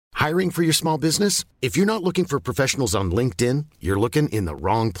Hiring for your small business? If you're not looking for professionals on LinkedIn, you're looking in the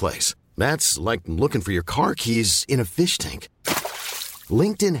wrong place. That's like looking for your car keys in a fish tank.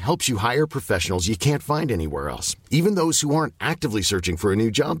 LinkedIn helps you hire professionals you can't find anywhere else, even those who aren't actively searching for a new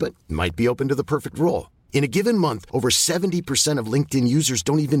job but might be open to the perfect role. In a given month, over 70% of LinkedIn users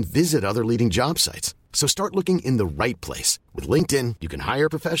don't even visit other leading job sites. So start looking in the right place. With LinkedIn, you can hire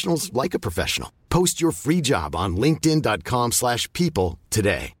professionals like a professional. Post your free job on linkedin.com/people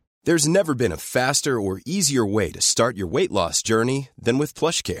today. There's never been a faster or easier way to start your weight loss journey than with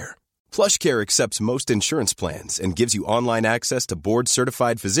PlushCare. PlushCare accepts most insurance plans and gives you online access to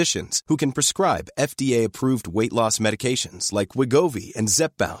board-certified physicians who can prescribe FDA-approved weight loss medications like Wegovy and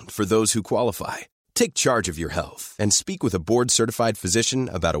Zepbound for those who qualify. Take charge of your health and speak with a board-certified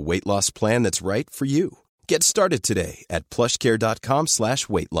physician about a weight loss plan that's right for you. Get started today at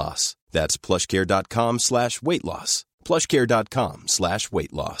plushcare.com/weight loss. That's plushcare.com/weight loss.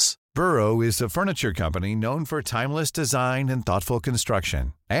 plushcare.com/weight loss. Burrow is a furniture company known for timeless design and thoughtful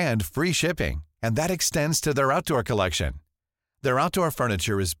construction and free shipping, and that extends to their outdoor collection. Their outdoor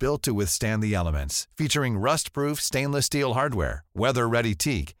furniture is built to withstand the elements, featuring rust-proof stainless steel hardware, weather-ready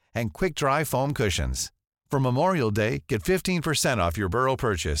teak, and quick-dry foam cushions. For Memorial Day, get 15% off your Burrow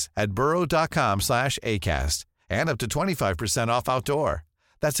purchase at burrow.com/ACAST and up to 25% off outdoor.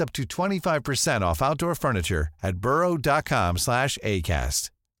 That's up to 25% off outdoor furniture at burrow.com/ACAST.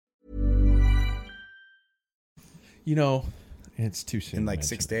 You know, it's too soon. In like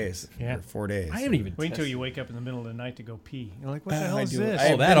 6 days. Yeah. Or 4 days. I haven't even Wait until you wake up in the middle of the night to go pee. You're like, what the hell I is do. this?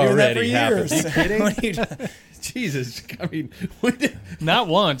 I've that been doing already for happened. years. Are you kidding? What are you doing? Jesus. I mean, when did, Not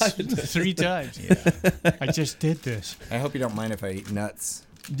once, 3 times. I just did this. I hope you don't mind if I eat nuts.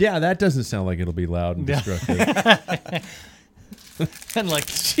 yeah, that doesn't sound like it'll be loud and destructive. And like,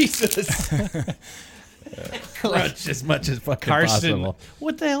 Jesus. Crunch as much as fucking Carson, possible.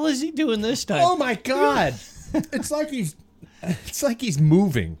 what the hell is he doing this time? Oh my God! It's like he's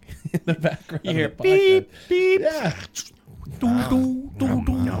moving in the background. You hear of the podcast. beep, beep. Yeah.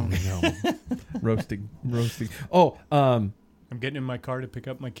 Roasting. Oh, I'm getting in my car to pick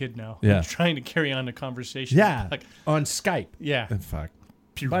up my kid now. Yeah. I'm trying to carry on the conversation. yeah. Like, On Skype. yeah. Fuck.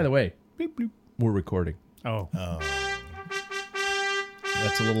 By the way, we're recording. Oh.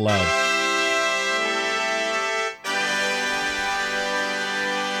 That's a little loud.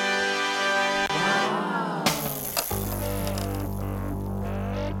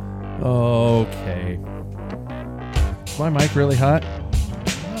 Okay. Is my mic really hot?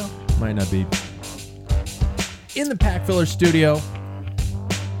 Might not be. In the Pack Filler studio.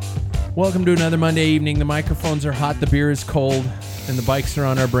 Welcome to another Monday evening. The microphones are hot, the beer is cold, and the bikes are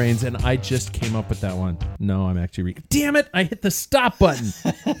on our brains. And I just came up with that one. No, I'm actually... Damn it! I hit the stop button.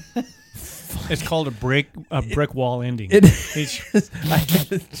 It's called a brick wall ending.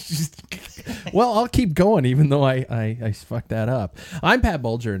 Well, I'll keep going even though I fucked that up. I'm Pat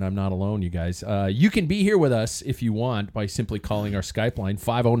Bulger, and I'm not alone, you guys. You can be here with us if you want by simply calling our Skype line,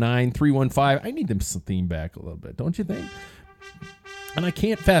 509-315. I need them theme back a little bit, don't you think? And I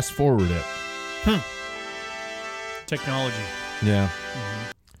can't fast forward it. Technology. Yeah.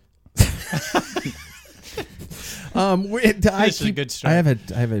 This is a good start. I have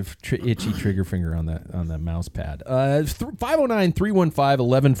a itchy trigger finger on that mouse pad.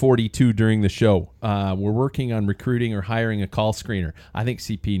 509-315-1142 during the show. We're working on recruiting or hiring a call screener. I think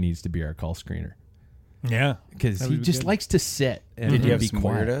CP needs to be our call screener Yeah. because That he would be just good. likes to sit and Did you have be some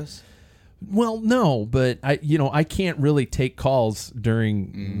quiet. weirdos? Well, no, but I can't really take calls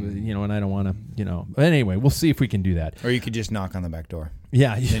during, and I don't want to, But anyway, we'll see if we can do that. Or you could just knock on the back door.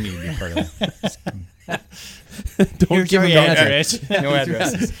 Yeah. Then you'd be part of it. Don't Here's give our him address. No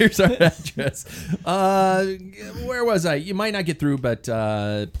address. Here's our address. Where was I? You might not get through, but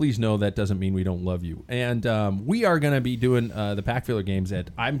please know that doesn't mean we don't love you. And we are going to be doing the Pack Filler games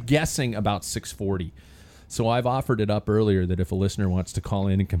at, I'm guessing, about 6:40. So I've offered it up earlier that if a listener wants to call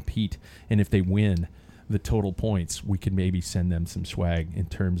in and compete, and if they win the total points, we could maybe send them some swag in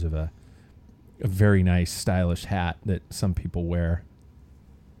terms of a very nice, stylish hat that some people wear.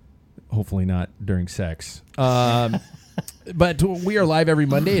 Hopefully not during sex. But we are live every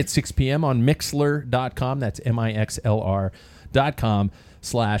Monday at 6 p.m. on Mixlr.com. That's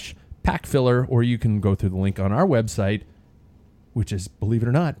Mixlr.com/packfiller, or you can go through the link on our website, which is, believe it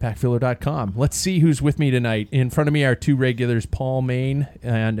or not, packfiller.com. Let's see who's with me tonight. In front of me are two regulars, Paul Main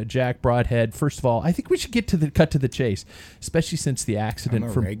and Jack Broadhead. First of all, I think we should get to the cut to the chase, especially since the accident. I'm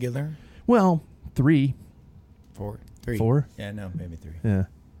a from regular? Well, 3. 4. 3. 4? Yeah, no, maybe 3. Yeah.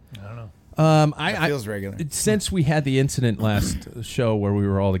 I don't know. That feels regular. Since we had the incident last show where we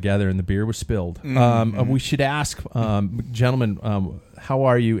were all together and the beer was spilled, we should ask, gentlemen, how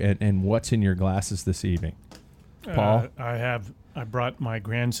are you and what's in your glasses this evening? Paul? I brought my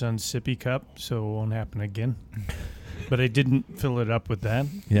grandson's sippy cup, so it won't happen again. But I didn't fill it up with that.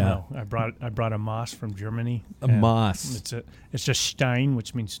 Yeah. No, I brought a Moss from Germany. A Moss. It's just Stein,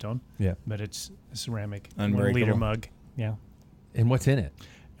 which means stone. Yeah. But it's a ceramic Unbreakable. 1 liter mug. Yeah. And what's in it?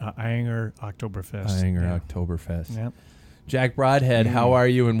 Eyinger Oktoberfest. Eyinger Oktoberfest. Yeah. Jack Broadhead, how are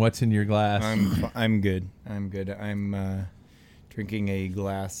you and what's in your glass? I'm good. I'm drinking a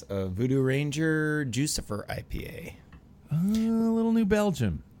glass of Voodoo Ranger Juicifer IPA. A little New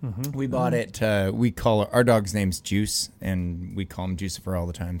Belgium. Mm-hmm. We bought it. We call our dog's name's Juice, and we call him Juicifer all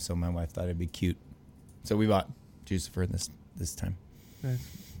the time. So my wife thought it'd be cute, so we bought Juicifer this time.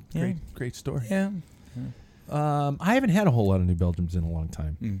 Great story. Yeah. I haven't had a whole lot of New Belgiums in a long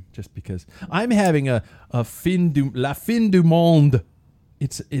time, just because I'm having la fin du monde.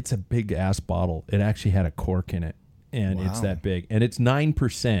 It's a big ass bottle. It actually had a cork in it, and it's that big, and it's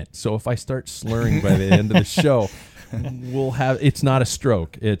 9%. So if I start slurring by the end of the show, we'll have. It's not a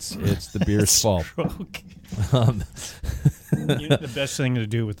stroke. It's the beer's fault. The best thing to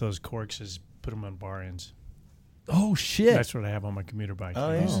do with those corks is put them on bar ends. Oh shit! That's what I have on my commuter bike.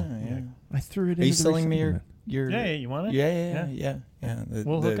 Oh yeah. I threw it. Are you selling me your? Yeah, you want it? Yeah.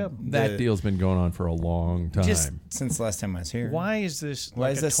 We'll hook up. That deal's been going on for a long time. Just since the last time I was here. Why is this? Why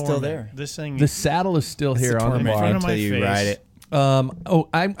like is a this still torment? there? This thing. The saddle is still here on the torment bar. front of my until you face. ride it. I'm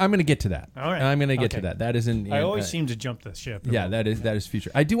going to get to that. All right. I'm going to get to Okay. that. That isn't. I always seem to jump the ship. Yeah, that is future.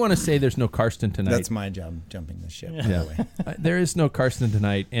 I do want to say there's no Karsten tonight. That's my job, jumping the ship. By the way. There is no Karsten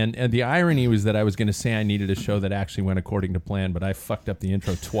tonight, and the irony was that I was going to say I needed a show that actually went according to plan, but I fucked up the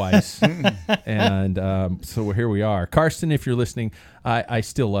intro twice, and so here we are. Karsten, if you're listening, I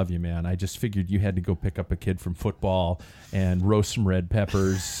still love you, man. I just figured you had to go pick up a kid from football and roast some red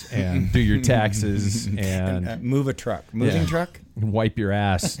peppers and do your taxes and Move a truck. Moving truck? wipe your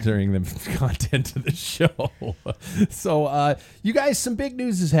ass during the content of the show. So, you guys, some big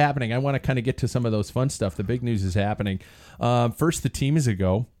news is happening. I want to kind of get to some of those fun stuff. The big news is happening. First, the team is a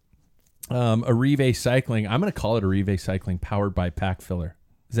go. Arrive Cycling. I'm going to call it Arrive Cycling, powered by Pack Filler.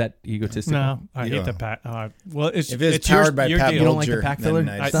 Is that egotistical? No, I hate the pack. Well, it's If it's powered by Pat You don't like the Bulger, Pack then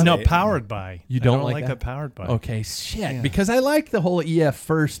Filler? I'd no, say- powered by. You don't I like like that? the powered by. Okay, shit. Yeah. Because I like the whole EF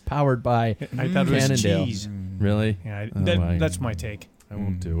first, powered by I thought it was Cannondale. cheese. Really? Yeah, my- that's my take. I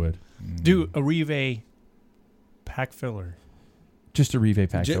won't do it. Do Arrive pack filler. Just Arrive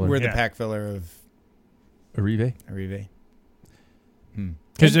Pack Filler. We're the Yeah. pack filler of Arrive? Arrive.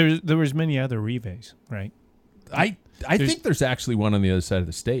 Because there was many other Arrives, right? I think there's actually one on the other side of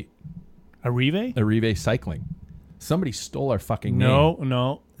the state. Arrive? Arrive Cycling. Somebody stole our fucking name.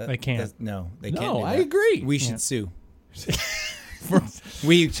 No, they can't. No, they can't. No, do I that. agree. We should sue. For-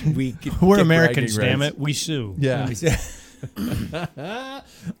 We We're Get Americans, bragging damn rights. it. We sue. Yeah.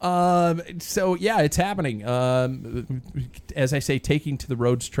 So yeah, it's happening. As I say, taking to the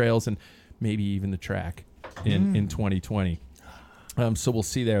roads, trails, and maybe even the track in 2020. So we'll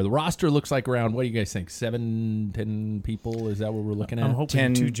see there. The roster looks like around, what do you guys think? 7-10 people? Is that what we're looking at? I'm hoping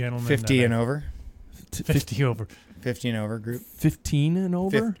 10, two gentlemen. 50 that and I- over. 50 over. 50 and over group. 15 and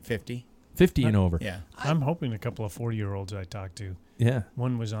over? 50. 50 and over. Yeah. I'm hoping a couple of 40-year-olds I talked to. Yeah.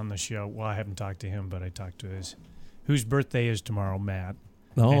 One was on the show. Well, I haven't talked to him, but I talked to whose birthday is tomorrow, Matt.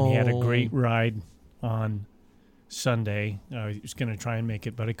 And he had a great ride on Sunday. He was going to try and make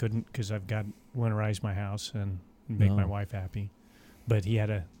it, but I couldn't because I've got to winterize my house and make my wife happy. But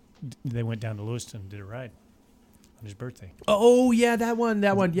they went down to Lewiston and did a ride on his birthday. Oh, yeah, that one.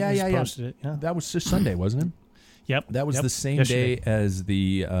 Yeah, Just yeah. posted it. Yeah. That was just Sunday, wasn't it? Yep. That was Yep. the same Yesterday. day as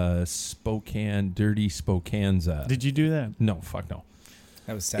the Dirty Spokanza. Did you do that? No, fuck no.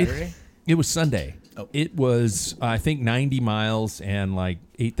 That was Saturday? It was Sunday. Oh. It was, I think, 90 miles and like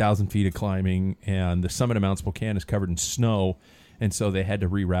 8,000 feet of climbing, and the summit of Mount Spokane is covered in snow, and so they had to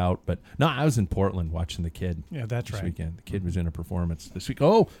reroute. But no, I was in Portland watching the kid. Yeah, that's this right. weekend. The kid was in a performance this week.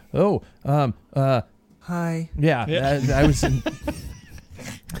 Hi. Yeah, I was in.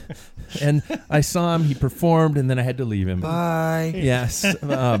 And I saw him. He performed, and then I had to leave him. Bye. Yes,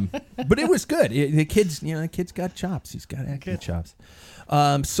 but it was good. The kid's got chops. He's got acting chops.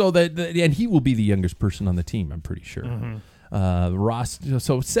 So and he will be the youngest person on the team, I'm pretty sure. Ross.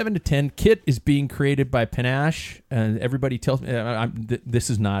 So 7 to 10. Kit is being created by Panache, and everybody tells me this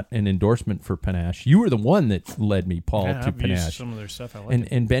is not an endorsement for Panache. You were the one that led me, Paul, Yeah, to I've used Panache. some of their stuff. I like it.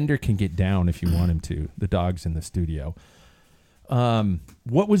 And Bender can get down if you want him to. The dog's in the studio.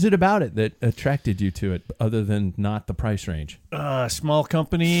 What was it about it that attracted you to it, other than not the price range? Small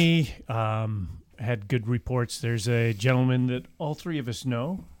company, had good reports. There's a gentleman that all three of us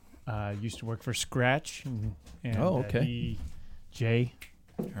know, used to work for Scratch. And Jay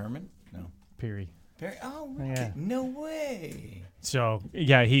Herman? No. Peary. Oh, Yeah. no way. So,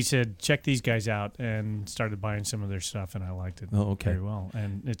 yeah, he said, check these guys out, and started buying some of their stuff, and I liked it very well.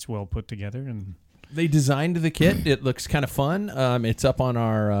 And it's well put together. And they designed the kit. It looks kind of fun. It's up on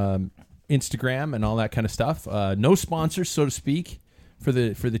our Instagram and all that kind of stuff. No sponsors, so to speak, for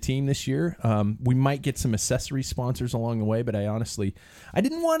the team this year. We might get some accessory sponsors along the way, but I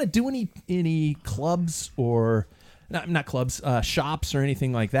didn't want to do any clubs or not clubs, shops or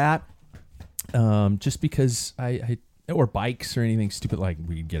anything like that. Just because or bikes or anything stupid like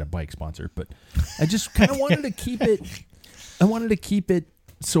we'd get a bike sponsor, but I just kind of wanted to keep it. I wanted to keep it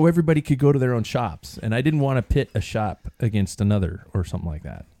so everybody could go to their own shops, and I didn't want to pit a shop against another or something like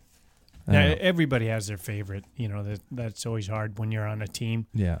that. Yeah, everybody has their favorite. You know, that's always hard when you're on a team.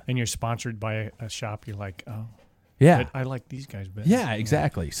 Yeah, and you're sponsored by a shop. You're like, oh, yeah, but I like these guys better. Yeah,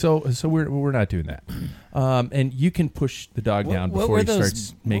 exactly. So we're not doing that. And you can push the dog down before he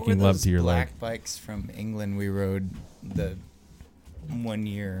starts making love to your leg. Black bikes from England we rode the 1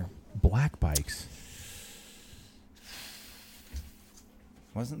 year. Black bikes.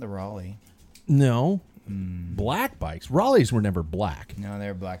 Wasn't the Raleigh? No. Black bikes. Raleighs were never black. No, they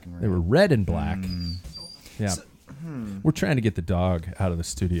were black and red. They were red and black. Yeah. We're trying to get the dog out of the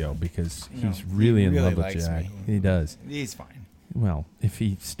studio because he's really in love with Jack. He does. He's fine. Well, if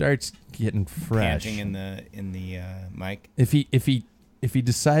he starts getting fresh, Panting in the mic. If he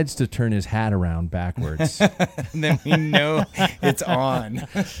decides to turn his hat around backwards, then we know it's on.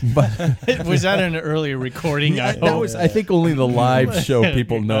 But was that an earlier recording? I think only the live show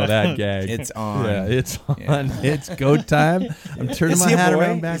people know that gag. It's on. Yeah, it's on. Yeah. It's go time. I'm turning my hat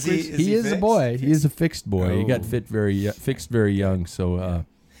around backwards. He is a boy. He is a fixed boy. Oh. He got fixed very young. So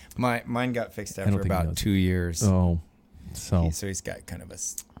mine got fixed after about 2 years. Oh, so he's got kind of a.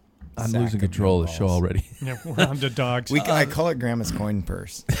 I'm losing control of the show already. Yeah, we're on to dogs. I call it Grandma's coin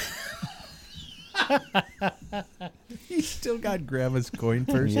purse. You still got Grandma's coin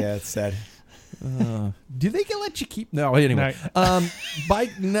purse? Yeah, it's sad. Do they let you keep? No, anyway.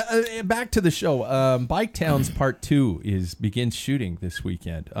 Back to the show. Bike Towns Part 2 begins shooting this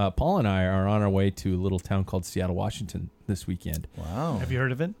weekend. Paul and I are on our way to a little town called Seattle, Washington this weekend. Wow. Have you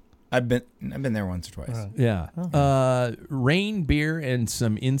heard of it? I've been there once or twice. Yeah. Rain, beer, and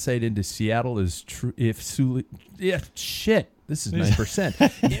some insight into Seattle is true. Shit. This is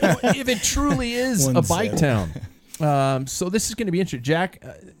 9%. if it truly is a bike town. So this is going to be interesting. Jack,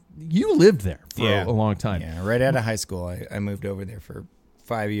 you lived there for a long time. Yeah, right out of high school. I moved over there for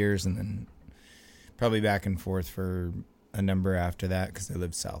 5 years and then probably back and forth for a number after that because I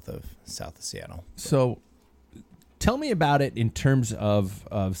lived south of Seattle. So tell me about it in terms of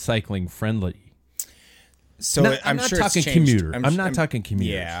cycling friendly. So I'm not sure talking it's commuter. changed. I'm not talking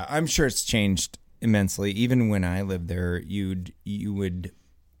commuters. Yeah, I'm sure it's changed immensely. Even when I lived there, you would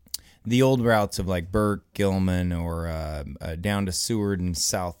the old routes of like Burke, Gilman, or down to Seward and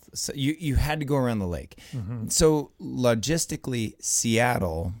south. So you had to go around the lake. Mm-hmm. So logistically,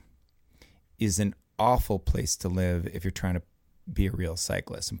 Seattle is an awful place to live if you're trying to be a real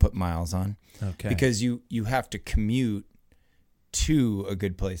cyclist and put miles on. Okay. Because you have to commute to a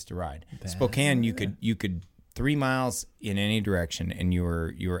good place to ride. Spokane, you could 3 miles in any direction and you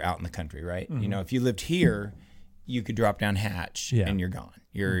were out in the country, right? Mm-hmm. You know, if you lived here, you could drop down Hatch and you're gone.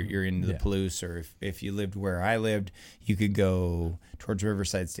 You're into the Palouse, or if you lived where I lived, you could go towards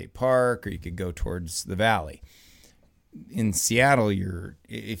Riverside State Park or you could go towards the valley. In Seattle,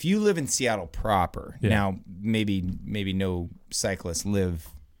 if you live in Seattle proper, now maybe no cyclists live,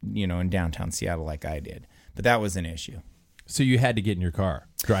 in downtown Seattle like I did, but that was an issue. So you had to get in your car,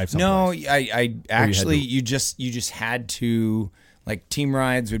 drive someplace. No, I actually you just had to, like, team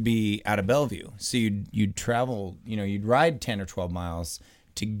rides would be out of Bellevue. So you'd travel, you'd ride 10 or 12 miles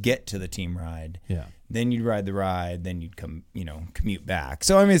to get to the team ride. Yeah. Then you'd ride the ride, then you'd come, commute back.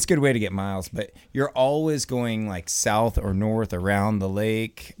 So, I mean, it's a good way to get miles, but you're always going like south or north around the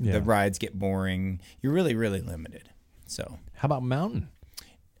lake. Yeah. The rides get boring. You're really, really limited. So, how about mountain?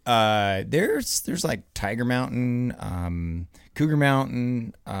 There's like Tiger Mountain, Cougar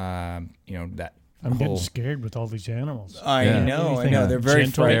Mountain, that. I'm getting scared with all these animals. I know. They're very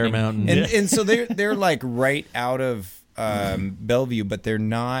frightening. Bear Mountain. And so they're like right out of Bellevue, but they're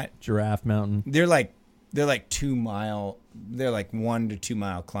not. Giraffe Mountain. They're like 2 mile. They're like 1 to 2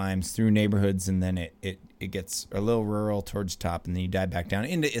 mile climbs through neighborhoods, and then it gets a little rural towards the top, and then you dive back down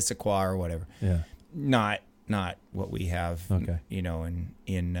into Issaquah or whatever. Yeah. Not not what we have. Okay. You know, in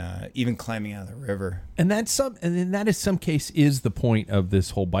even climbing out of the river. And that's and that is some case is the point of this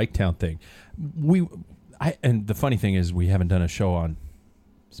whole Bike Town thing. And the funny thing is we haven't done a show on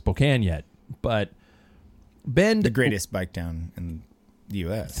Spokane yet, but Bend, The greatest bike town in the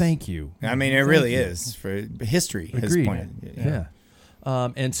U.S. Thank you. I mean, it really is. For history has Agreed. pointed. Yeah.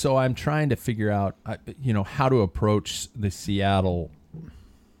 And so I'm trying to figure out, how to approach the Seattle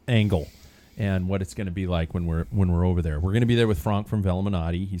angle and what it's going to be like when we're over there. We're going to be there with Frank from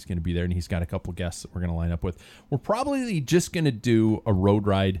Veluminati. He's going to be there, and he's got a couple guests that we're going to line up with. We're probably just going to do a road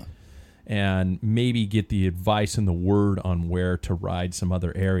ride and maybe get the advice and the word on where to ride some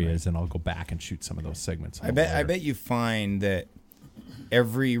other areas, and I'll go back and shoot some of those segments. I bet you find that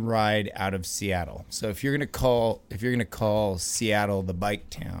every ride out of Seattle. So if you're gonna call Seattle the bike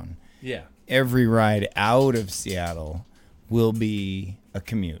town, yeah, every ride out of Seattle will be a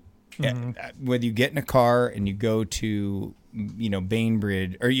commute. Mm-hmm. Whether you get in a car and you go to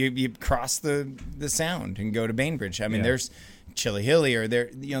Bainbridge, or you cross the Sound and go to Bainbridge. I mean, there's Chili Hilly, or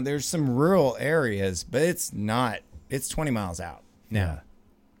there's some rural areas, but it's 20 miles out now. Yeah.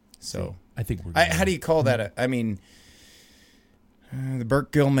 So I think we're. how do you call that? The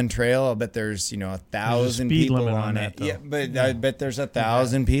Burke Gilman Trail. I'll bet there's 1,000 people on it. That, yeah, but I bet there's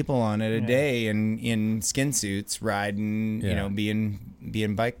 1,000 people on it a day, and in skin suits riding.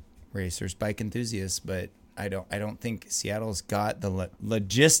 Being bike racers, bike enthusiasts. But I don't think Seattle's got the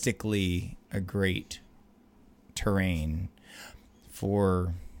logistically a great terrain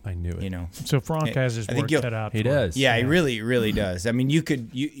for. I knew it. So Frank has his work cut out. He does. Yeah, he really does. I mean,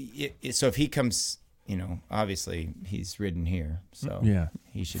 so if he comes. Obviously he's ridden here, so yeah,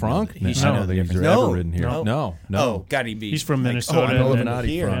 he should. Frank? He should know the he's difference. ever ridden here. No. Oh, got to be. He's from like, Minnesota. I'm and over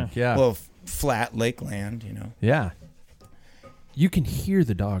here. Frank, yeah. Well, flat lakeland, Yeah. You can hear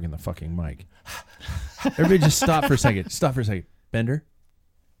the dog in the fucking mic. Everybody, just stop for a second. Stop for a second. Bender.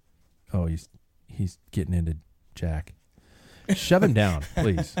 Oh, he's getting into Jack. Shove him down,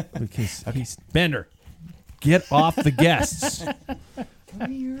 please. He's Bender. Get off the guests.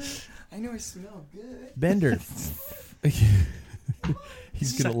 I know I smell good. Bender.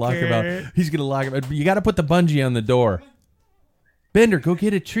 He's gonna lock him out. He's gonna lock him out. You got to put the bungee on the door. Bender, go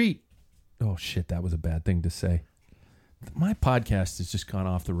get a treat. Oh shit, that was a bad thing to say. My podcast has just gone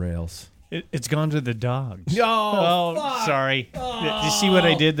off the rails. It's gone to the dogs. Oh, sorry. Did you see what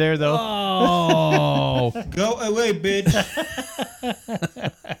I did there, though? Oh, Go away, bitch.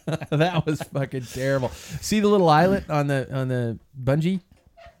 that was fucking terrible. See the little eyelet on the bungee?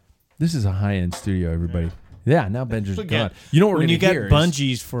 This is a high-end studio, everybody. Yeah, now Bender's gone. You know what we're when gonna you got hear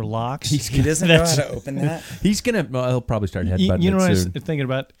bungees for locks. He doesn't know how to open that. He's gonna. Well, he'll probably start headbutting You know it what I was soon. thinking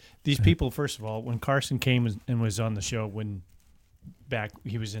about? These people, first of all, when Carson came and was on the show,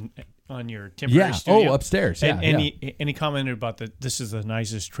 he was on your temporary studio. Oh, upstairs. Yeah, and he commented about this is the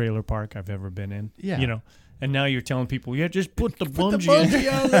nicest trailer park I've ever been in. Yeah. And now you're telling people, just put the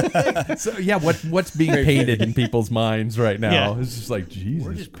bungee on the thing. So yeah, what's being painted in people's minds right now? Yeah. It's just like Jesus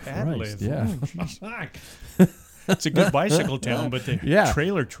Where does Pat Christ. live? Yeah. It's a good bicycle town, but the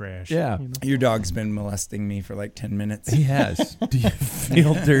trailer trash. Yeah. Your dog's been molesting me for like 10 minutes. He has. Do you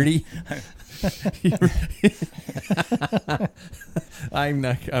feel dirty? I'm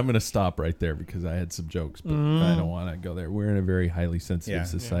going to stop right there because I had some jokes, but I don't want to go there. We're in a very highly sensitive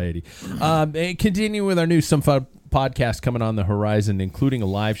society. And continue with our new Some Fun podcast coming on the horizon, including a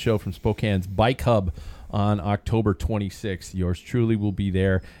live show from Spokane's Bike Hub on October 26th. Yours truly will be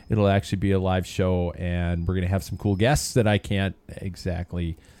there. It'll actually be a live show, and we're going to have some cool guests that I can't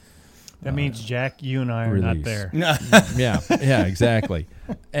exactly... That means, Jack, you and I are not there. Yeah, exactly.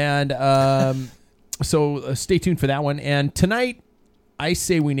 And so stay tuned for that one. And tonight, I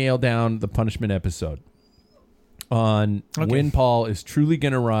say we nail down the punishment episode on when Paul is truly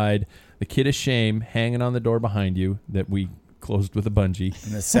going to ride the Kid of Shame hanging on the door behind you that we closed with a bungee.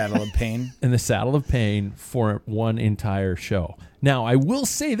 In the Saddle of Pain. In the Saddle of Pain for one entire show. Now, I will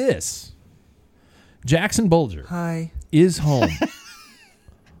say this. Jackson Bulger is home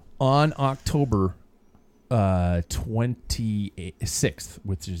on October 26th,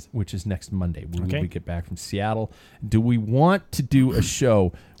 which is next Monday. When we get back from Seattle. Do we want to do a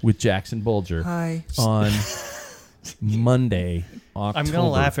show with Jackson Bulger on Monday, October I'm going to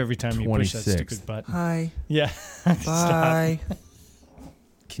laugh every time you push that 26th? stupid button. Hi. Yeah. Bye.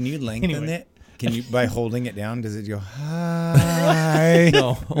 Can you lengthen it? Can you, by holding it down, does it go hi?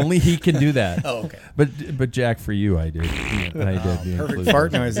 No, only he can do that. Oh, okay. But Jack, for you, I did. I did. Perfect include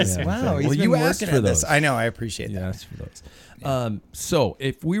fart those. noises. Yeah, Wow, exactly. he's Well, been you asked working for at this. those. I know. I appreciate You that. asked for those. So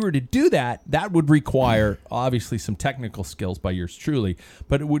if we were to do that, that would require obviously some technical skills by yours truly,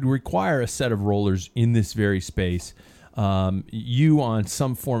 but it would require a set of rollers in this very space. You on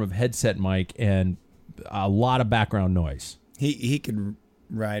some form of headset mic and a lot of background noise. He could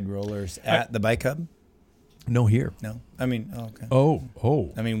ride rollers at the bike hub. No here. No, I mean, okay.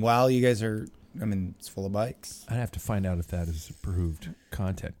 Oh. I mean, while you guys are, I mean, it's full of bikes. I'd have to find out if that is approved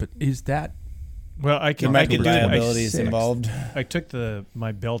content. But is that? Well, I There can might be do it. liabilities involved. I took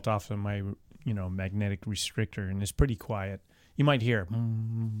my belt off of my magnetic restrictor, and it's pretty quiet. You might hear.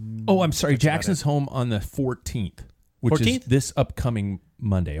 Oh, I'm sorry. That's about Jackson's home on the 14th, which is 14th? this upcoming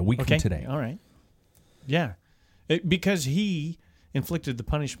Monday, a week from today. All right. Yeah, because he inflicted the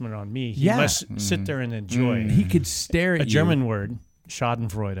punishment on me. He Yeah. must sit there and enjoy. He could stare at A German word,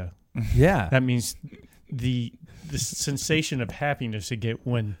 Schadenfreude. Yeah. That means the sensation of happiness you get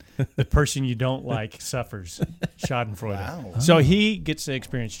when the person you don't like suffers. Schadenfreude. Wow. So he gets to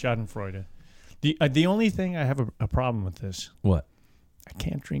experience Schadenfreude. The only thing I have a problem with this, What? I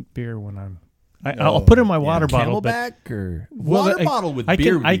can't drink beer when I'll put in my water bottle. But, Camelback or Well, water I- bottle with I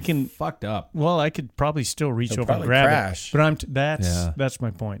beer can- would I be can- fucked up. well, I could probably still reach It'll over and probably grab crash. it. But Yeah. that's my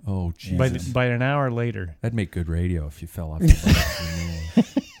point. Oh, Jesus. By an hour later, That'd make good radio if you fell off the bike.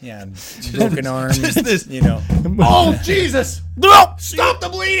 Yeah, broken arms. just this- Oh, Jesus! No! Stop the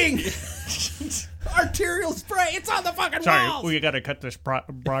bleeding! Arterial spray. It's on the fucking sorry, walls. we got to cut this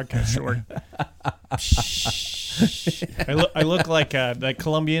broadcast short. I look like that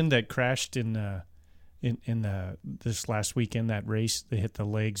Colombian that crashed in this last weekend, that race. They hit the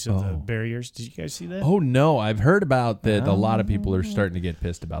legs of the barriers. Did you guys see that? Oh no, I've heard about that. A lot of people are starting to get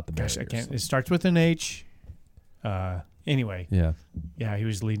pissed about the Gosh, barriers. I can't. It starts with an H. Anyway, Yeah. he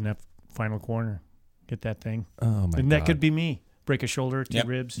was leading up final corner. Get that thing. Oh my And God. that could be me. Break a shoulder, two Yep.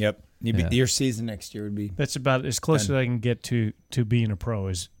 ribs. Yep. Yeah. Your season next year would be. That's about as close as I can get to being a pro,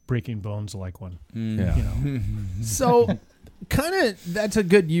 is breaking bones like one. Yeah. You know. So, kind of, that's a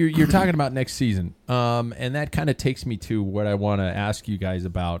good. You're talking about next season, and that kind of takes me to what I want to ask you guys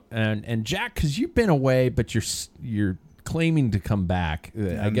about. And Jack, because you've been away, but you're claiming to come back. I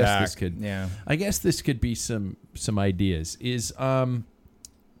I'm guess back. this could. Yeah. I guess this could be some ideas.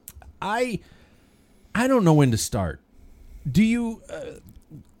 I don't know when to start. Do you?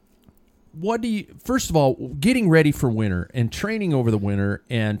 What do you? First of all, getting ready for winter and training over the winter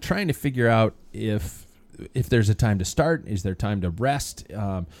and trying to figure out if there's a time to start, is there time to rest?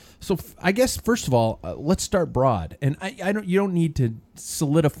 I guess first of all, let's start broad. And you don't need to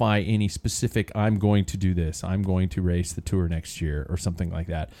solidify any specific. I'm going to do this. I'm going to race the Tour next year or something like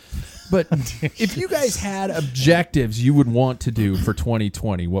that. But if you guys had objectives you would want to do for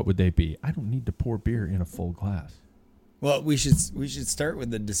 2020, what would they be? I don't need to pour beer in a full glass. Well, we should start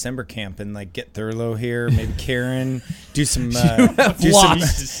with the December camp and like get Thurlow here, maybe Karen, do some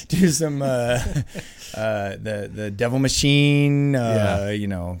the Devil Machine,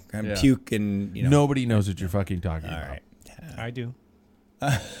 kind of puke and Nobody knows what you're fucking talking All about. right, I do.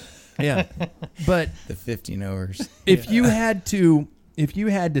 Yeah, but the 15 hours. if you had to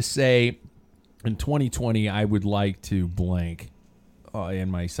say in 2020, I would like to blank in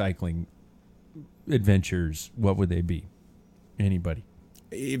my cycling adventures, what would they be? Anybody?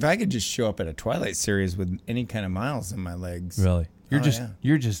 If I could just show up at a Twilight Series with any kind of miles in my legs, Really? You're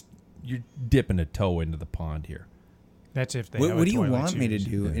yeah. dipping a toe into the pond here. That's if they. What, have what a do you Twilight want me to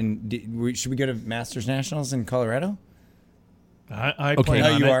Series. do? Should we go to Masters Nationals in Colorado? I Okay. plan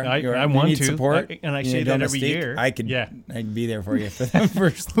No, on you it. are. I You want need to support, and I You say need that a every mistake. year. I'd be there for you for the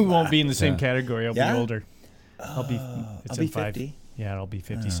first. We won't be in the same Yeah. category. I'll Yeah? be older. I'll be. It's I'll in be 5. 50. Yeah, I'll be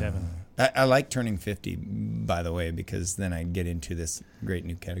 57. I like turning 50, by the way, because then I get into this great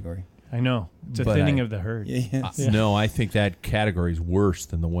new category. I know. It's a But thinning I- of the herd. No, I think that category is worse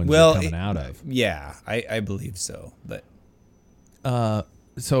than the ones Well, you're coming out of. Yeah, I believe so. But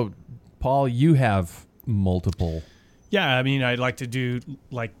So, Paul, you have multiple. Yeah, I mean, I'd like to do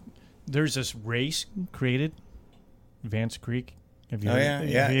there's this race created, Vance Creek. Have you oh heard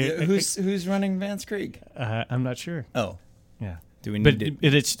yeah, of it? yeah. Who's running Vance Creek? I'm not sure. Oh, Yeah, do we but need to?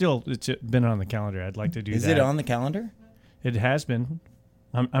 it's been on the calendar. I'd like to do Is that. it on the calendar? It has been.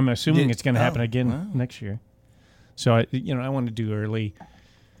 I'm assuming it's going to happen again wow. next year. So I want to do early,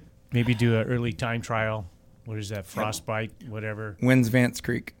 maybe do an early time trial. What is that? Frostbite, whatever. When's Vance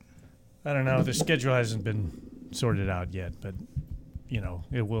Creek? I don't know. The schedule hasn't been sorted out yet, but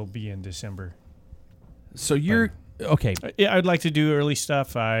it will be in December. So you're okay. Yeah, I'd like to do early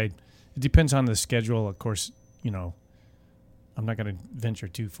stuff. it depends on the schedule. Of course, I'm not going to venture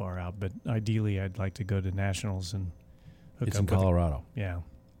too far out, but ideally I'd like to go to Nationals and hook It's up in with Colorado. Yeah,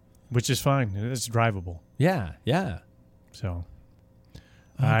 which is fine. It's drivable. Yeah, yeah. So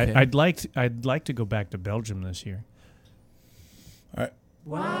Okay. I'd like to go back to Belgium this year. All right.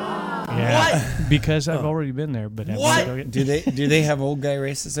 Wow. Yeah, because I've already been there. But What? Do they have old guy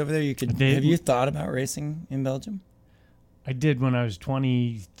races over there? Have you thought about racing in Belgium? I did when I was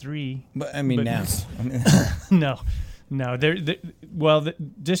 23. But I mean now. No.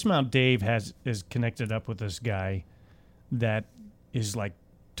 Dismount Dave is connected up with this guy that is like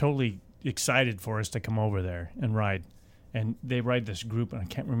totally excited for us to come over there and ride. And they ride this group, and I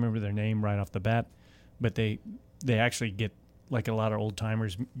can't remember their name right off the bat, but they actually get like a lot of old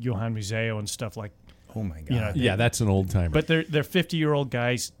timers, Johan Museo and stuff like. Oh my God! Yeah, that's an old timer. But they're 50-year-old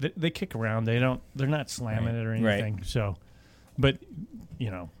guys. They kick around. They're not slamming it or anything. Right. So, but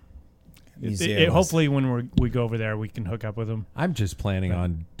hopefully when we go over there, we can hook up with them. I'm just planning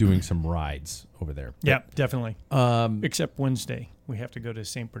on doing some rides over there. Yeah, definitely. Except Wednesday, we have to go to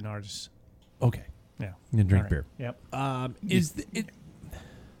St. Bernardus. Okay. Yeah. And drink beer. Yep. I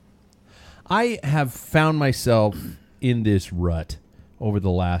have found myself in this rut over the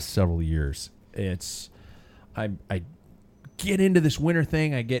last several years. I get into this winter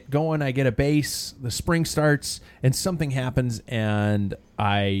thing. I get going. I get a base. The spring starts, and something happens, and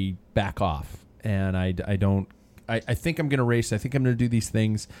I back off. And I don't. I think I'm going to race. I think I'm going to do these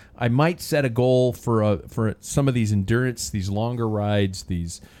things. I might set a goal for some of these endurance, these longer rides,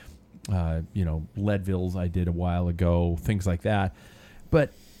 these Leadvilles I did a while ago, things like that.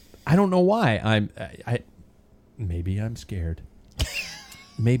 But I don't know why. Maybe I'm scared.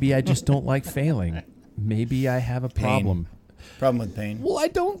 Maybe I just don't like failing. Maybe I have a problem. Problem with pain. Well, I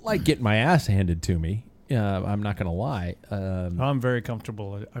don't like getting my ass handed to me. I'm not going to lie. I'm very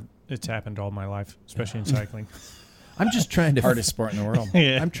comfortable. It's happened all my life, especially in cycling. I'm just trying to hardest sport in the world.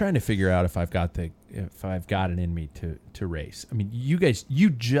 Yeah. I'm trying to figure out if I've got it in me to race. I mean, you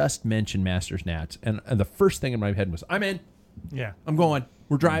just mentioned Masters Nats, and the first thing in my head was, I'm in. Yeah, I'm going.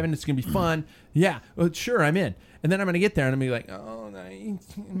 We're driving. It's gonna be fun. Yeah, well, sure, I'm in. And then I'm gonna get there and I'm gonna be like, oh,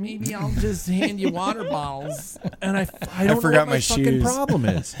 maybe I'll just hand you water bottles. And I don't know what my fucking problem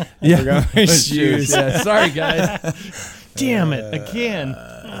is. I forgot my shoes. Yeah, sorry guys. Damn it again.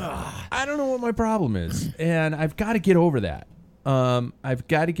 I don't know what my problem is, and I've got to get over that. I've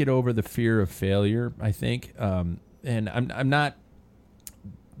got to get over the fear of failure, I think. And I'm not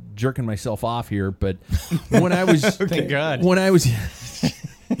jerking myself off here, but when I was thank God. When I was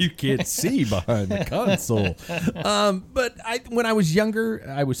you can't see behind the console. But when I was younger,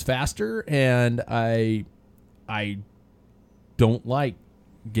 I was faster, and I don't like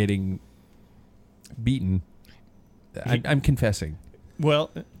getting beaten. I'm confessing.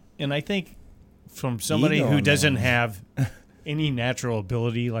 Well, and I think from somebody who doesn't have any natural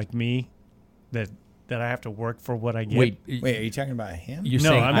ability like me, that I have to work for what I get. Wait, are you talking about him? You're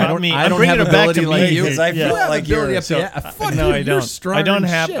no, saying I'm I not don't, me. I I'm don't bringing have it back ability to like me you. Because I feel like you're so, fuck no, you, I don't. You're I don't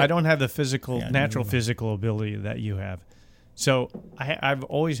as have. shit. I don't have the natural physical ability that you have. So I've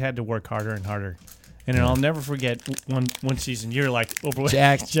always had to work harder and harder. And I'll never forget one season. You're like, oh boy,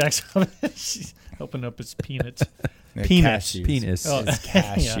 Jack's opened up his peanuts. Penis. Oh, it's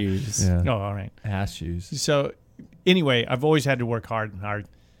cashews. Yeah. Oh, all right. Ass shoes. So anyway, I've always had to work hard,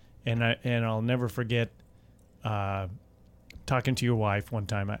 and I'll never forget talking to your wife one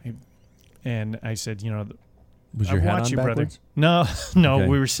time. I said, was your hat watch on you, backwards? brother. No, Okay.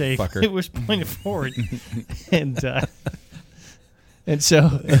 we were safe. Fucker. It was pointed forward, and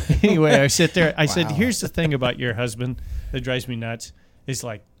so anyway, I sit there. I said, "Here's the thing about your husband that drives me nuts. Is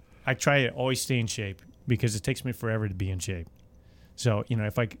like I try to always stay in shape because it takes me forever to be in shape. So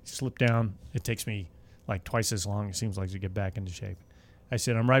if I slip down, it takes me like twice as long. It seems like to get back into shape." I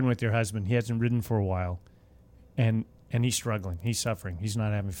said, "I'm riding with your husband. He hasn't ridden for a while, and he's struggling. He's suffering. He's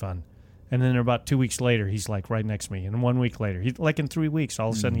not having fun." And then about 2 weeks later, he's like right next to me. And 1 week later, like in 3 weeks, all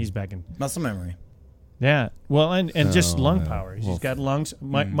of a sudden he's back in. Muscle memory. Yeah. Well, and just lung power. He's got lungs.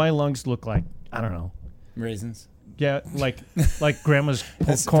 My lungs look like, I don't know. Raisins. Yeah, like grandma's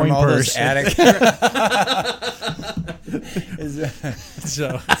That's coin from all purse. those attic.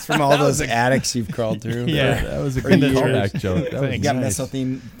 It's from all those attics you've crawled through. Yeah. That was a good years. callback joke. That was You got nice.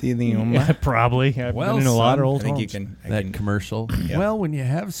 mesothelioma. Yeah, probably. I've Well, been in a lot son, of I old think you homes. can. That commercial. Yeah. Well, when you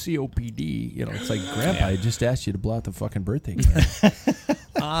have COPD, it's like, Grandpa, I just asked you to blow out the fucking birthday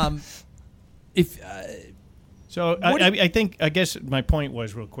candle. So I guess my point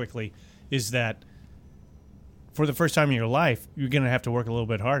was real quickly is that for the first time in your life, you're going to have to work a little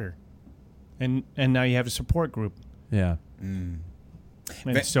bit harder. And now you have a support group. Yeah.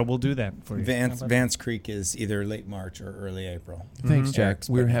 And so we'll do that for you. Vance Creek is either late March or early April. Thanks, Jack.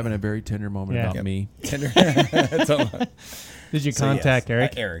 We were having a very tender moment about me. That's all. Did you contact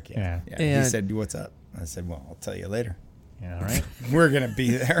Eric? Eric, yeah. And he said, "What's up?" I said, "Well, I'll tell you later." Yeah, all right. We're gonna be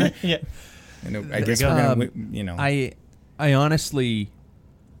there. Yeah. And I guess we're gonna, I honestly,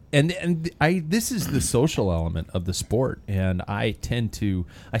 this is the social element of the sport, and I spent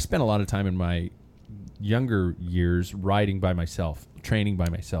a lot of time in my younger years riding by myself, training by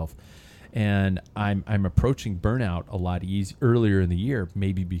myself, and I'm approaching burnout a lot earlier in the year,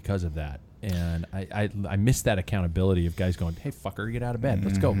 maybe because of that. And I miss that accountability of guys going, "Hey, fucker, get out of bed.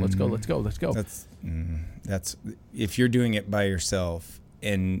 Let's go. That's if you're doing it by yourself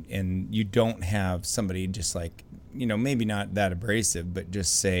and you don't have somebody just like, maybe not that abrasive, but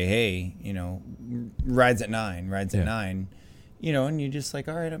just say, hey, rides at 9, and you just like,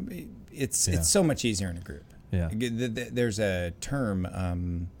 all right, it's so much easier in a group. Yeah. There's a term.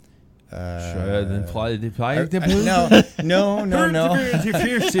 No. I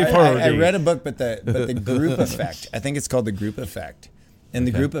read a book, but the group effect. I think it's called the group effect, and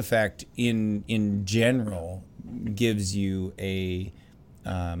the group effect in general gives you a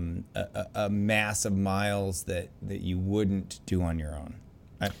mass of miles that you wouldn't do on your own.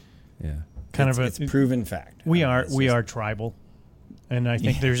 It's proven fact. We are tribal, and I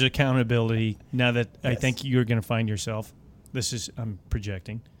think there's accountability now that I think you're going to find yourself. I'm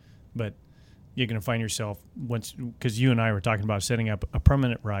projecting. But you're going to find yourself because you and I were talking about setting up a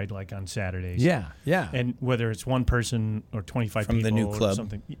permanent ride like on Saturdays. Yeah. And whether it's one person or 25 from people the new club. Or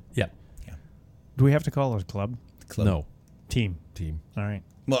something. Yeah. Do we have to call it a club? No. Team. All right.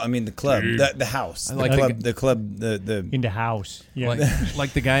 Well, I mean the club, the house, the club, the in the house. Yeah.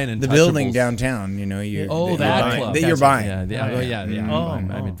 Like the guy in the building downtown. That club that you're buying.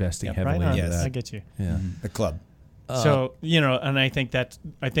 I'm investing heavily into that. I get you. Yeah. The club. So, and I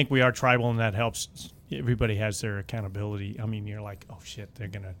think we are tribal, and that helps. Everybody has their accountability. I mean, you're like, oh shit, they're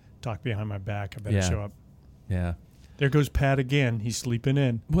going to talk behind my back. I better show up. Yeah. There goes Pat again. He's sleeping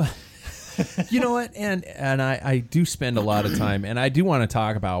in. Well, you know what? And I do spend a lot of time, and I do want to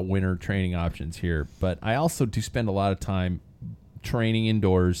talk about winter training options here, but I also do spend a lot of time training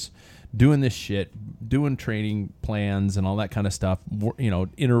indoors, doing this shit, doing training plans and all that kind of stuff,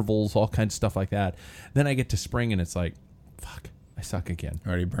 intervals, all kinds of stuff like that. Then I get to spring and it's like, fuck, I suck again.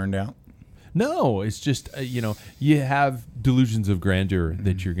 Already burned out? No, it's just, you have delusions of grandeur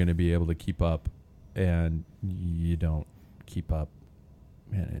that you're going to be able to keep up, and you don't keep up,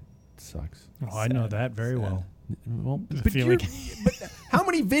 and it sucks. Oh, I know that very well. Well, but how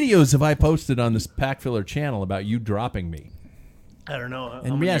many videos have I posted on this Pack Filler channel about you dropping me? I don't know.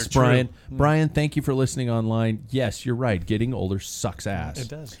 And yes, Brian, thank you for listening online. Yes, you're right. Getting older sucks ass. It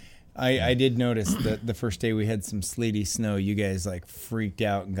does. I did notice that the first day we had some sleety snow, you guys like freaked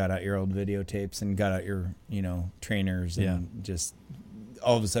out and got out your old videotapes and got out your, trainers and just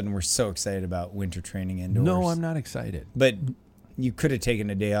all of a sudden we're so excited about winter training indoors. No, I'm not excited. But you could have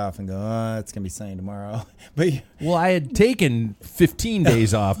taken a day off and go, it's going to be sunny tomorrow. Well, I had taken 15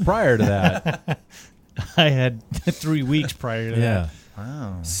 days off prior to that. I had 3 weeks prior to that.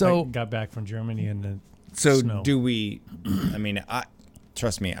 Wow. So I got back from Germany and the snow. Do we? I mean,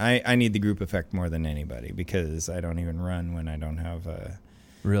 trust me, I need the group effect more than anybody because I don't even run when I don't have a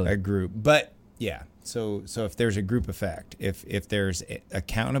group. But yeah, so if there's a group effect, if there's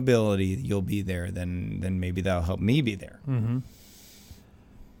accountability, you'll be there. Then maybe that'll help me be there. Mm-hmm.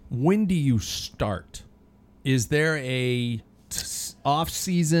 When do you start? Is there a off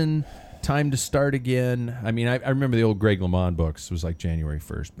season? Time to start again. I mean, I remember the old Greg LeMond books. It was like January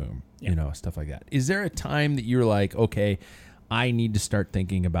 1st, boom, stuff like that. Is there a time that you're like, okay, I need to start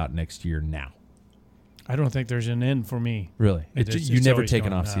thinking about next year now? I don't think there's an end for me. Really? You never take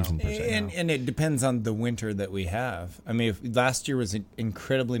an off season per se. And it depends on the winter that we have. I mean, if last year was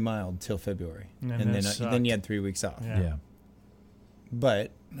incredibly mild till February, and then you had 3 weeks off. Yeah. But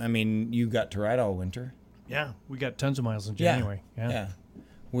I mean, you got to ride all winter. Yeah, we got tons of miles in January. Yeah.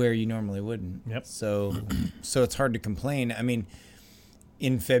 Where you normally wouldn't. Yep. So it's hard to complain. I mean,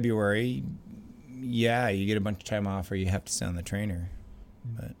 in February, you get a bunch of time off or you have to sit on the trainer.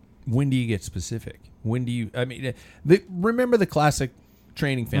 But when do you get specific? When do you, remember the classic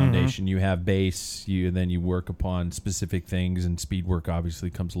training foundation. You have base, then you work upon specific things, and speed work obviously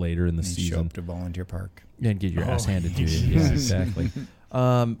comes later in the season. Show up to Volunteer Park. And get your ass handed to you. Yeah, exactly.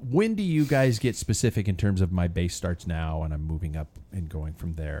 When do you guys get specific in terms of my base starts now and I'm moving up and going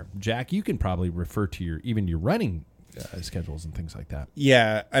from there? Jack, you can probably refer to your running schedules and things like that.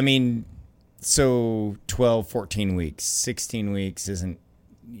 Yeah, I mean, so 12, 14 weeks, 16 weeks isn't,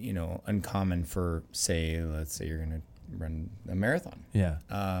 uncommon for, let's say you're going to run a marathon. Yeah.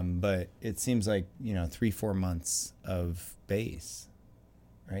 But it seems like 3-4 months of base,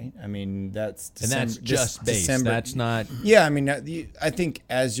 right? I mean, that's December, and that's just base. December. That's not. Yeah, I mean, I think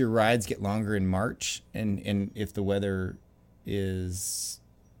as your rides get longer in March, and if the weather is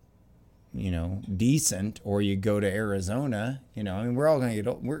decent, or you go to Arizona, I mean, we're all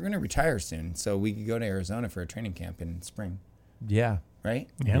we're going to retire soon, so we could go to Arizona for a training camp in spring. Yeah. Right?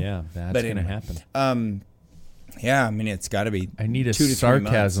 Yeah, that's going to happen. Yeah, I mean, it's got to be. I need a 2 to 3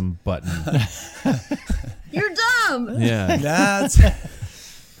 sarcasm button. You're dumb. Yeah. That's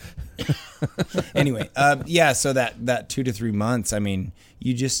anyway. Yeah, so that 2 to 3 months. I mean,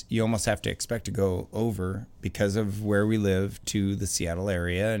 you almost have to expect to go over, because of where we live, to the Seattle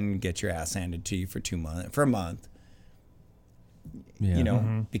area and get your ass handed to you for a month.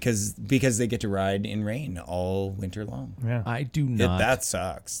 Yeah. Because they get to ride in rain all winter long. Yeah. I do not. That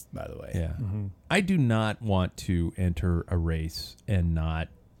sucks, by the way. Yeah. I do not want to enter a race and not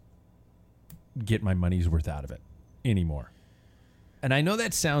get my money's worth out of it anymore. And I know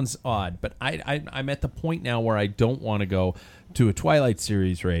that sounds odd, but I'm at the point now where I don't want to go to a Twilight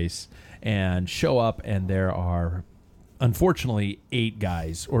Series race and show up and there are, unfortunately, 8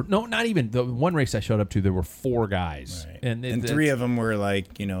 guys. Or no, not even. The one race I showed up to, there were 4 guys. Right. And 3 of them were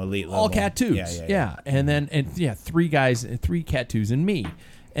like, elite level. all Cat 2s. Yeah. And then, 3 guys, 3 Cat 2s and me.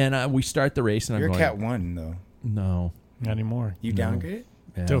 And we start the race and You're I'm going. Cat 1, though. No. Not anymore. You downgraded?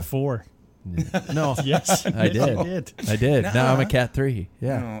 Yeah. To 4. No. Yes. I did. You did. I did. Nuh-uh. Now I'm a Cat 3.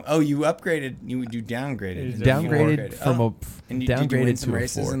 Yeah. No. Oh, you upgraded. You downgraded. Downgraded from a and downgraded did you win to some a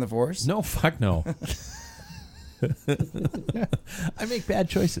races 4. in the Force? No, fuck no. I make bad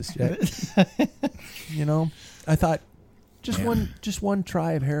choices, Jack. I thought just one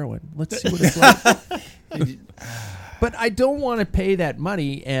try of heroin. Let's see what it's like. But I don't want to pay that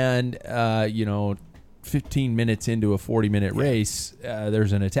money and 15 minutes into a 40-minute race,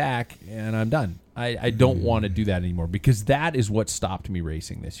 there's an attack and I'm done. I don't want to do that anymore, because that is what stopped me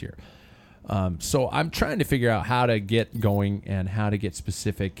racing this year. So I'm trying to figure out how to get going and how to get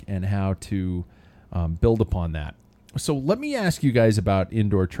specific and how to build upon that. So let me ask you guys about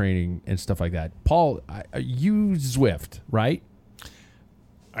indoor training and stuff like that. Paul, you Zwift, right?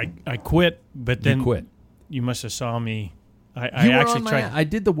 I quit, but then You quit. You must have saw me. I You were actually on my tried. I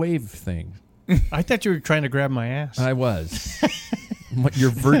did the wave thing. I thought you were trying to grab my ass. I was. Your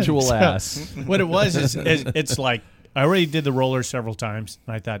virtual So, ass. What it was is it's like I already did the roller several times,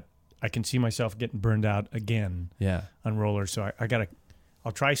 and I thought I can see myself getting burned out again Yeah. on rollers. So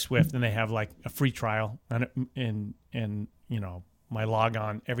I'll try Swift, and they have like a free trial, and my log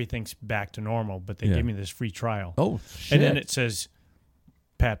on, everything's back to normal, but they gave me this free trial. Oh, shit. And then it says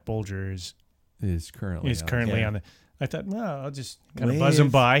Pat Bolger is currently on the. I thought, well, I'll just kind of buzz him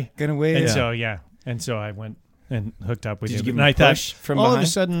by. Gonna wave. And so I went and hooked up with Did you him. give And him a I thought, push from all of a behind?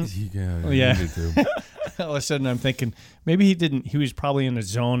 sudden, Yeah. all of a sudden, I'm thinking maybe he didn't. He was probably in the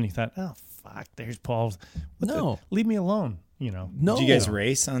zone. He thought, oh fuck, there's Paul. Leave me alone. No. Did you guys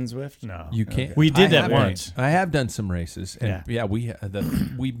race on Zwift? No, You can't. We did I that have once. I have done some races, and Yeah. we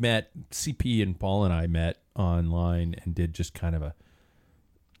met. CP and Paul and I met online and did just kind of a.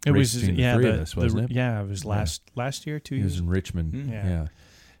 It race was between the three of us, wasn't it? Yeah, it was last year, 2 He was years. in Richmond. Mm-hmm. Yeah.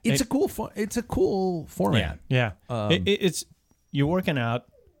 It's a cool format. Yeah, Um, it's you're working out.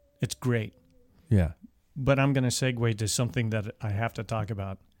 It's great, Yeah. but I'm going to segue to something that I have to talk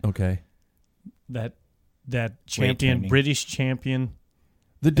about. Okay. That champion, training. British champion,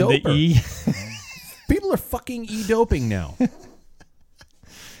 The and doper. the E. People are fucking e-doping now.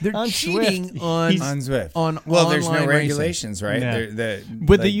 They're On cheating Zwift. on He's- On Zwift. on well, there's no online racing. regulations, right? Yeah.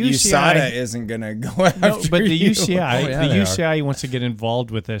 But the UCI USADA isn't going to go after No, but the you. UCI, Oh, yeah, the they UCI wants to get involved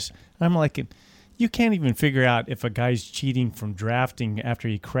with this. I'm like, you can't even figure out if a guy's cheating from drafting after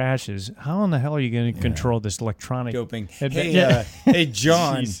he crashes. How in the hell are you going to control this electronic Doping. Adva- Hey, hey,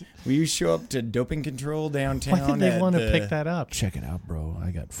 John, Jeez. will you show up to doping control downtown? Why did they at want to the- pick that up? Check it out, bro. I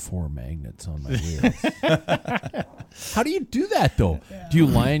got 4 magnets on my wheels. How do you do that, though? Do you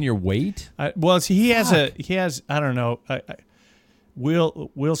lie on your weight? Well, see, he has I don't know.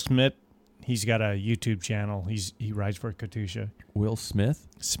 Will Smith, he's got a YouTube channel. He rides for Katusha. Will Smith?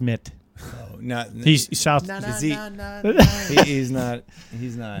 Smith. Oh, not, He's South. is he, he's not.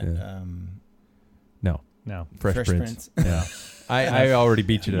 He's not. Yeah. No. No. Fresh Fresh Prince. Prince. Yeah. I already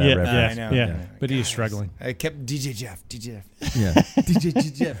beat you to that Yeah, reference. I know. yeah. Yeah. But he's struggling. I kept DJ Jeff. Yeah.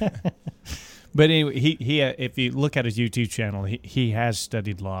 DJ Jeff. But anyway, he if you look at his YouTube channel, he has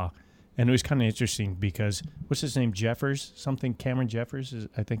studied law, and it was kind of interesting because what's his name, Jeffers, something Cameron Jeffers,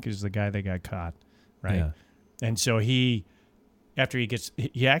 I think is the guy that got caught, right? Yeah. And so he, after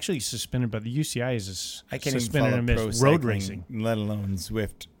he actually suspended, but the UCI is I can't suspended even him follow as pro road cycling, racing. let alone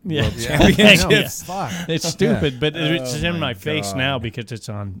Zwift Yeah. World Yeah. Championships. Fuck. It's stupid, but it's in my my face God. now because it's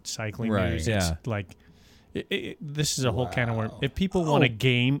on cycling Right, news. yeah. It's like this is a whole can of worms. If people want a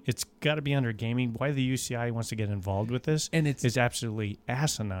game, it's got to be under gaming. Why the UCI wants to get involved with this And it's- is absolutely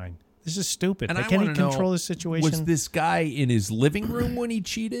asinine. This is stupid. And They I can't wanna even control know, the situation. Was this guy in his living room when he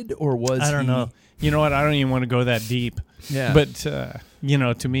cheated, or was I don't know. You know what? I don't even want to go that deep. Yeah. But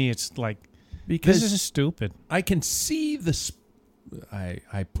to me, it's like Because this is stupid. I can see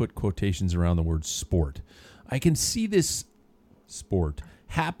I put quotations around the word sport. I can see this sport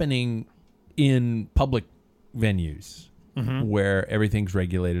happening in public venues where everything's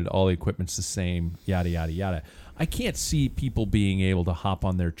regulated, all the equipment's the same, yada, yada, yada. I can't see people being able to hop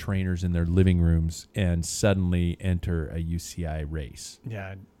on their trainers in their living rooms and suddenly enter a UCI race.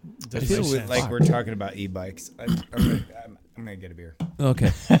 Yeah. I feel like we're talking about e-bikes. I'm gonna get a beer.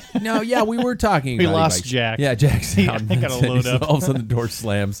 Okay. No, yeah, we were talking We about lost e-bikes. Jack. Yeah, Jack's out. I gotta load up. All of a sudden the door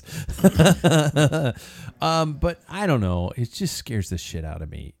slams. But I don't know. It just scares the shit out of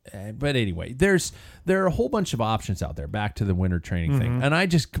me. But anyway, there are a whole bunch of options out there. Back to the winter training thing. And I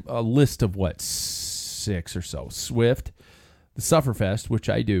just, a list of 6 or so. Swift, the Sufferfest, which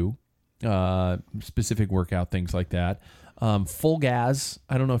I do, specific workout, things like that. Full Gas.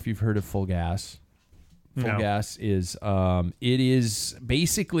 I don't know if you've heard of Full Gas. Full Gas is it is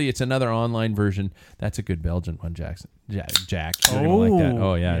basically it's another online version. That's a good Belgian one, Jackson. Jack, you're gonna like that.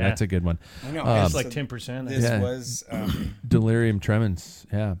 Oh yeah, that's a good one. I know. It's like 10%. This was Delirium Tremens.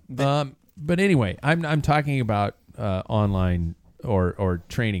 Yeah. But anyway, I'm talking about online or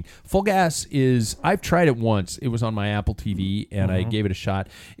training. Full Gas is I've tried it once. It was on my Apple TV and I gave it a shot.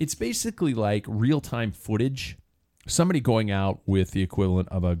 It's basically like real-time footage. Somebody going out with the equivalent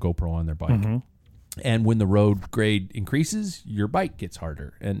of a GoPro on their bike. And when the road grade increases, your bike gets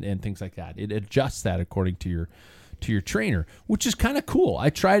harder and things like that. It adjusts that according to your trainer, which is kind of cool.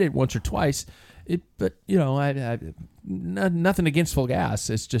 I tried it once or twice. But I nothing against Full Gas.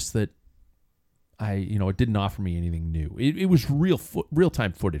 It's just that it didn't offer me anything new. It was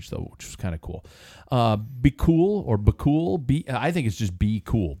real-time footage though, which was kind of cool. Be Cool or Becool. I think it's just Be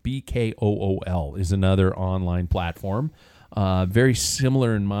Cool. BKOOL is another online platform. Very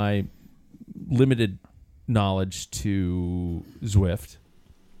similar in my limited knowledge to Zwift.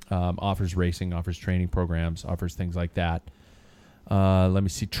 Offers racing, offers training programs, offers things like that. Let me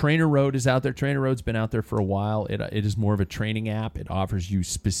see. Trainer Road is out there. Trainer Road's been out there for a while. It is more of a training app. It offers you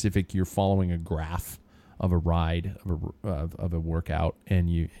you're following a graph of a ride of a workout, and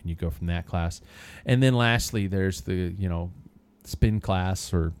you go from that class. And then lastly, there's the spin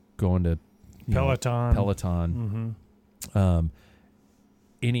class or going to Peloton.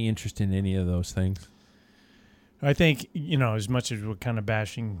 Any interest in any of those things? I think, as much as we're kind of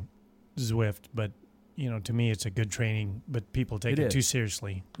bashing Zwift, but, to me it's a good training, but people take it too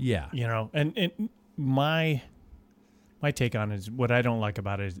seriously. Yeah. And my take on it is what I don't like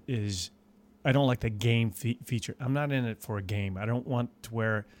about it is I don't like the game feature. I'm not in it for a game. I don't want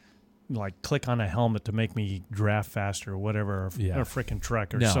to click on a helmet to make me draft faster or whatever, or a freaking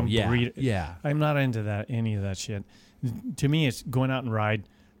truck or burrito. Yeah. I'm not into any of that shit. To me, it's going out and ride.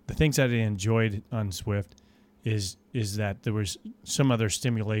 The things that I enjoyed on Zwift is that there was some other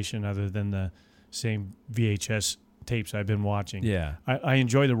stimulation other than the same VHS tapes I've been watching. Yeah. I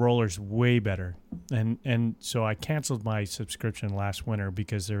enjoy the rollers way better. And so I canceled my subscription last winter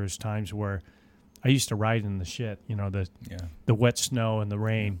because there was times where I used to ride in the shit, the wet snow and the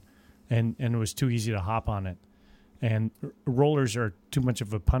rain, and it was too easy to hop on it. And rollers are too much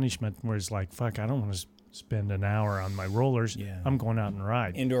of a punishment where it's like, fuck, I don't want to spend an hour on my rollers. Yeah. I'm going out and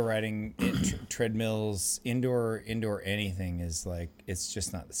ride. Indoor riding, treadmills, indoor anything is it's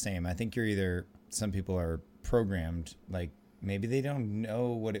just not the same. I think some people are programmed, maybe they don't know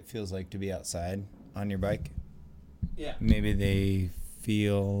what it feels like to be outside on your bike. Yeah. Maybe they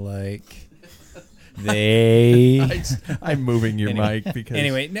feel like I'm moving your mic because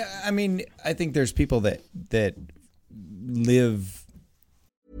anyway, no, I mean, I think there's people that live.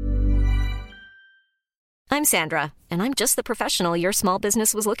 I'm Sandra, and I'm just the professional your small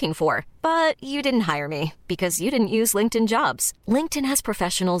business was looking for. But you didn't hire me because you didn't use LinkedIn Jobs. LinkedIn has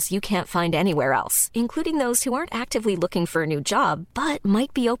professionals you can't find anywhere else, including those who aren't actively looking for a new job, but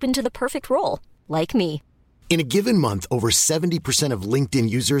might be open to the perfect role, like me. In a given month, over 70% of LinkedIn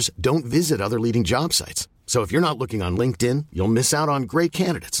users don't visit other leading job sites. So if you're not looking on LinkedIn, you'll miss out on great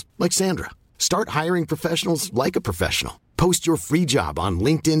candidates like Sandra. Start hiring professionals like a professional. Post your free job on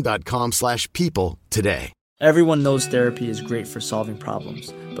linkedin.com/people today. Everyone knows therapy is great for solving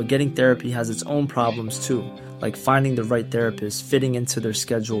problems, but getting therapy has its own problems too, like finding the right therapist, fitting into their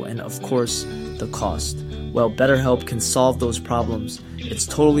schedule, and of course, the cost. Well, BetterHelp can solve those problems. It's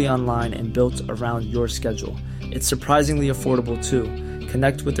totally online and built around your schedule. It's surprisingly affordable too.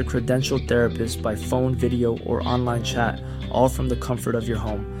 Connect with a credentialed therapist by phone, video, or online chat, all from the comfort of your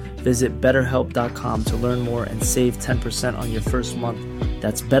home. Visit BetterHelp.com to learn more and save 10% on your first month.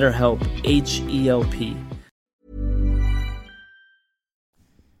 That's BetterHelp, H-E-L-P.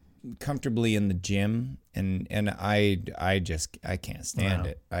 Comfortably in the gym, and I can't stand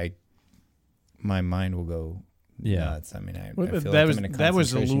it. My mind will go nuts. I mean, I feel like I'm in a that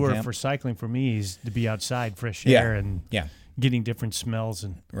was the lure camp. for cycling for me, is to be outside, fresh air, and getting different smells,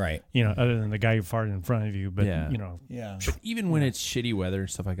 and other than the guy who farted in front of you, but But even when it's shitty weather and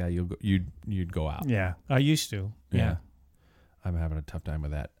stuff like that, you'd go out. Yeah, I used to. Yeah. I'm having a tough time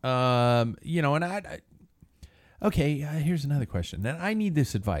with that. Okay, here's another question. And I need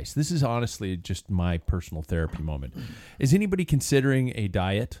this advice. This is honestly just my personal therapy moment. Is anybody considering a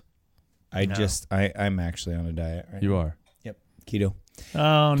diet? I'm actually on a diet right You now. are? Yep. Keto.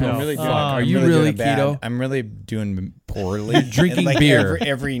 Oh, no. I'm really doing, Are you really doing keto? I'm really doing poorly. You're drinking like beer.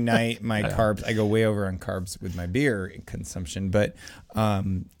 Every night, my carbs, I go way over on carbs with my beer consumption. But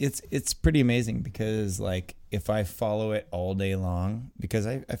it's pretty amazing because, like, if I follow it all day long, because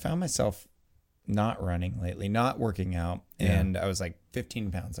I found myself not running lately, not working out, and I was like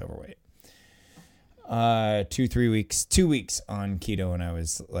 15 pounds overweight. 2 weeks on keto, and I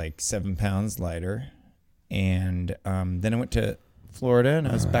was like 7 pounds lighter. And then I went to Florida, and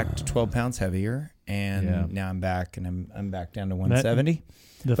I was back to 12 pounds heavier. And now I'm back, and I'm back down to 170.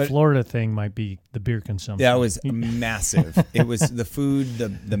 But Florida thing might be the beer consumption. That was massive. It was the food,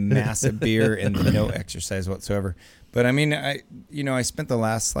 the massive beer, and the no exercise whatsoever. But I mean, I spent the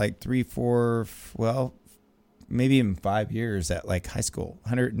last like 3, 4, well, maybe even 5 years at like high school,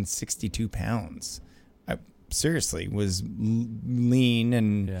 162 pounds. I seriously was lean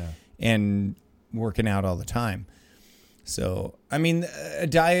and working out all the time. So, I mean, a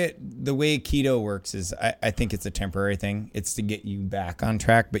diet, the way keto works is I think it's a temporary thing. It's to get you back on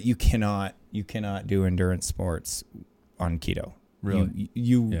track, but you cannot do endurance sports on keto. Really?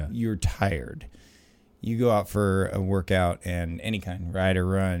 You're tired. You go out for a workout and any kind, ride or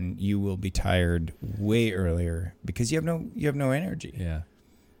run, you will be tired way earlier because you have no energy. Yeah.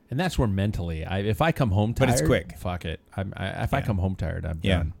 And that's where mentally, if I come home tired, but it's quick. Fuck it. If I come home tired, I'm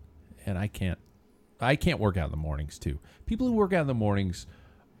done. And I can't work out in the mornings too. People who work out in the mornings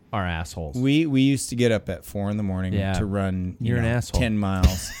are assholes. We used to get up at 4 a.m. to run. You're an asshole. 10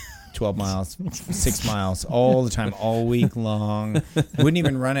 miles, 12 miles, 6 miles, all the time, all week long. Wouldn't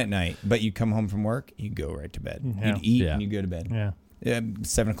even run at night, but you'd come home from work, you'd go right to bed. Yeah. You'd eat and you go to bed. Yeah.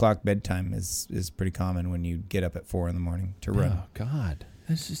 7 o'clock bedtime is pretty common when you get up at 4 a.m. to run. Oh God,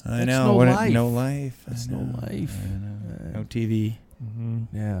 that's I know. no life. No life. That's no life. No TV.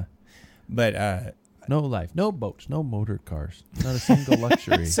 Mm-hmm. Yeah. But no life, no boats, no motor cars, not a single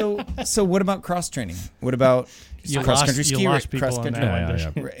luxury. So what about cross training? What about cross country ski? Cross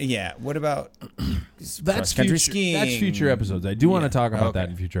country. Yeah. What about cross country skiing? That's future episodes. I do want to talk about that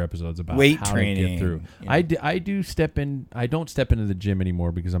in future episodes about weight how training. to get through. I do step in. I don't step into the gym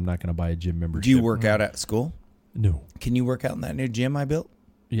anymore because I'm not going to buy a gym membership. Do you work out at school? No. Can you work out in that new gym I built?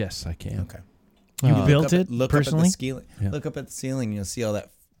 Yes, I can. Okay. You built it look personally? Look up at the ceiling. You'll see all that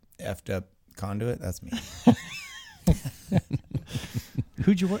effed up conduit. That's me.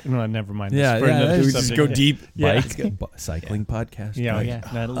 Who'd you work? No, never mind. Yeah, we just go deep. Cycling podcast.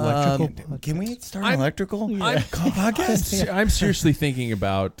 Not electrical. Can we start an electrical podcast? I'm seriously thinking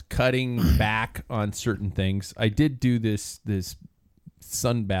about cutting back on certain things. I did do this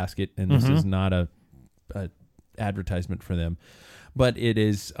Sun Basket, and this is not a advertisement for them, but it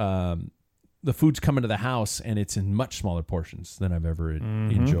is. The food's coming to the house, and it's in much smaller portions than I've ever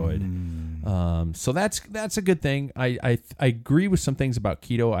enjoyed. So that's a good thing. I agree with some things about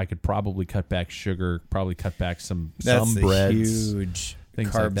keto. I could probably cut back sugar, probably cut back some breads, huge things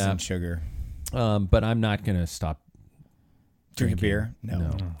carbs like that. and sugar. But I'm not going to stop drinking beer.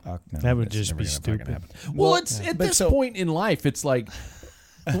 No. That would just be stupid. Well, it's at this point in life, it's like.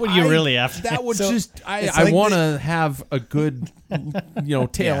 What are you really after? That would I want to have a good,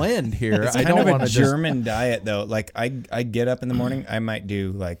 tail end here. It's I kind don't of want a to German diet though. Like I get up in the morning, I might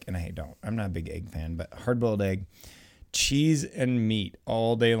do I'm not a big egg fan, but hard-boiled egg, cheese and meat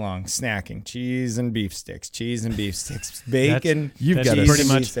all day long, snacking, cheese and beef sticks, bacon. You've got pretty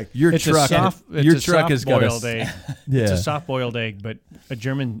much your truck. Your truck has got boiled egg. It's a soft boiled egg, but a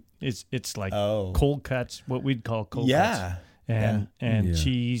German it's like cold cuts, what we'd call cold cuts. and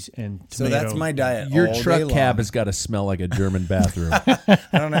cheese and tomato. So that's my diet. Your all truck day cab long. has got to smell like a German bathroom. I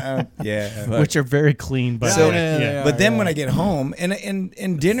don't know. Yeah. which are very clean, by So, the way. but then when I get home,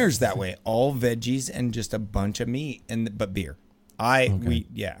 and dinner's that way, all veggies and just a bunch of meat, but beer.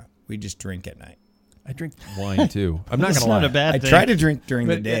 We just drink at night. I drink wine too. I'm not That's gonna lie. not a bad I thing. try to drink during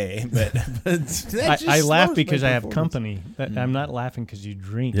the day, but I laugh because I have company. I'm not laughing because you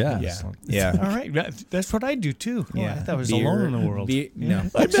drink. Yeah. yeah. All right, that's what I do too. Oh, Yeah. I thought I was Beer- alone in the world. No,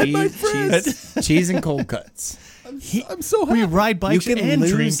 I met my friends. cheese and cold cuts. I'm so happy. We ride bikes You can and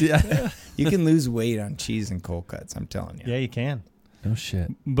lose- drink. You can lose weight on cheese and cold cuts. I'm telling you. Yeah, you can, No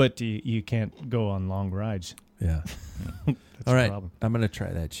shit. but you can't go on long rides. Yeah. That's All the right. problem. I'm gonna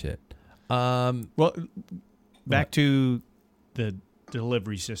try that shit. Well, back to the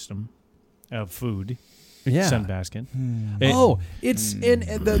delivery system of food. Yeah. Sunbasket. It's and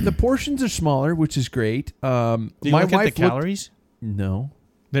the portions are smaller, which is great. Do you My look at wife the calories? No.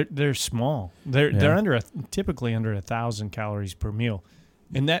 They're small. They're typically under 1,000 calories per meal,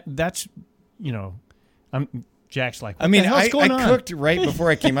 and that's Jack's like, what I mean, the hell's I going on? cooked right before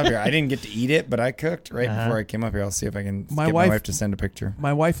I came up here. I didn't get to eat it, but I cooked right before I came up here. I'll see if I can get my wife to send a picture.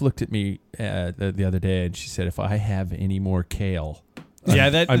 My wife looked at me the other day and she said, "If I have any more kale,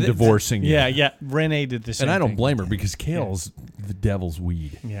 I'm divorcing you." Yeah. Renee did the same. And I don't thing. blame her because kale's the devil's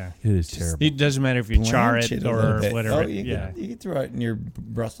weed. Yeah, It is terrible. it doesn't matter if you char Blanch it a little or bit. whatever. Oh, you you can throw it in your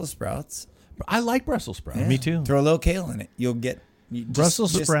Brussels sprouts. I like Brussels sprouts. Me too. Throw a little kale in it. You'll get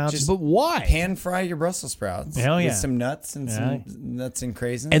Brussels sprouts. But why? Pan fry your Brussels sprouts. Hell yeah. With some nuts and some nuts and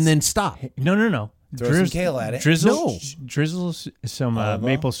craisins. And then stop. No. Throw some kale at it. Drizzle some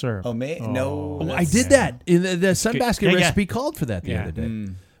maple syrup. No. Oh, I did that. In the Sunbasket Yeah, yeah. recipe called for that the other day.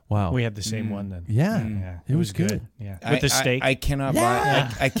 Wow. We had the same one then. Yeah. It was good. Yeah, with the steak. I cannot buy.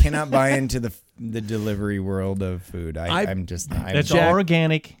 I cannot buy into the delivery world of food. I'm just. It's all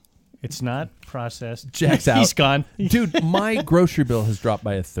organic. It's not processed. Jack's out. He's gone. Dude, my grocery bill has dropped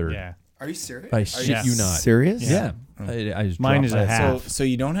by a third. Yeah. Are you serious? I shit you not. Serious? Yeah. I just Mine dropped is by a half. So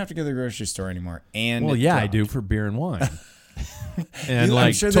you don't have to go to the grocery store anymore. And Well, it yeah, I dropped. do for beer and wine. And I'm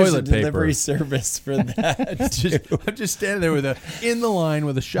like sure there's a toilet paper. delivery service for that. I'm just standing there in the line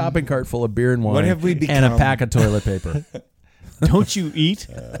with a shopping cart full of beer and wine. What have we and a become? pack of toilet paper. Don't you eat?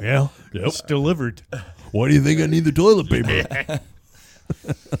 It's delivered. Why do you think I need the toilet paper?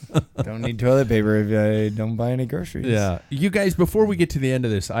 Don't need toilet paper if I don't buy any groceries. Yeah. You guys, before we get to the end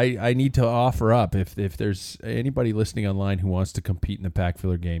of this, I need to offer up if there's anybody listening online who wants to compete in the Pack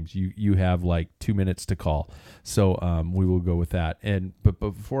Filler games, you have like 2 minutes to call. So we will go with that. But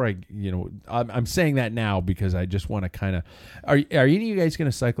before I'm saying that now because I just want to kind of are any of you guys going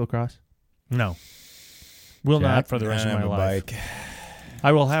to cyclocross? No. Will Jack? not for the rest I of my have a life. bike.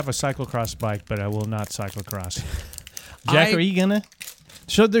 I will have a cyclocross bike, but I will not cyclocross. Jack, are you gonna?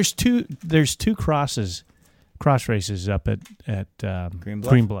 So there's two cross races up at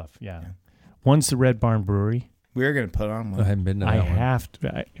Green Bluff? Yeah. One's the Red Barn Brewery. We were going to put on one. I haven't been to I that one. have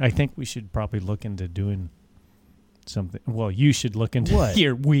to. I think we should probably look into doing something. Well, you should look into What?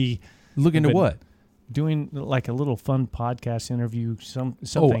 Here we Look into but what? doing like a little fun podcast interview.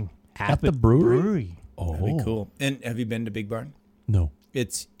 Something at up the brewery? Oh, That'd be cool. And have you been to Big Barn? No.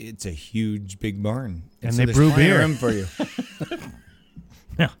 It's a huge big barn. And so they there's brew plenty of beer. room for you.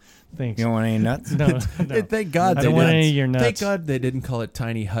 No, thanks. You don't want any nuts? No. Thank God I they don't want didn't. any of your nuts. Thank God they didn't call it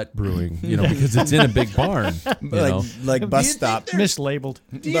Tiny Hut Brewing, because it's in a big barn. Like bus stop. Mislabeled.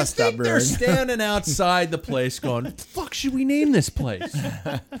 Bus stop They're brewing. standing outside the place going, "What the fuck should we name this place?"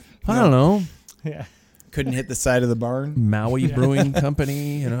 I don't know. Yeah. Couldn't hit the side of the barn. Maui Brewing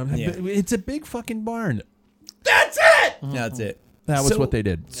Company. Yeah. It's a big fucking barn. That's it. That was So- what they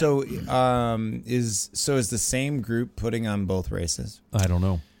did. So is the same group putting on both races? I don't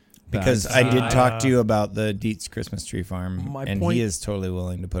know. Because I did talk to you about the Dietz Christmas Tree Farm, My and point- he is totally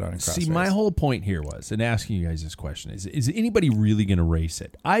willing to put on a cross See, race. my whole point here was, and asking you guys this question is anybody really going to race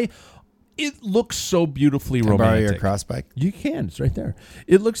it? It looks so beautifully Can I borrow romantic. your cross bike? You can. It's right there.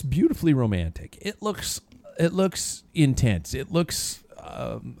 It looks beautifully romantic. It looks intense. It looks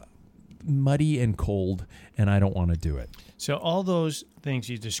muddy and cold, and I don't want to do it. So all those things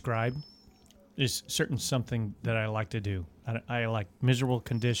you described is something that I like to do. I like miserable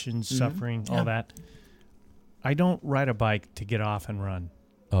conditions, suffering, all that. I don't ride a bike to get off and run.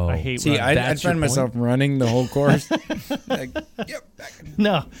 Oh, I hate See, running. I find myself running the whole course.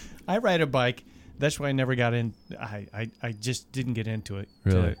 No, I ride a bike. That's why I never got in. I just didn't get into it.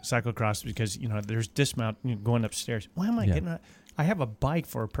 Really? To cyclocross because there's dismount going upstairs. Why am I getting? I have a bike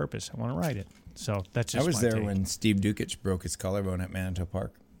for a purpose. I want to ride it. So that's just. I was my there take. when Steve Dukich broke his collarbone at Manitou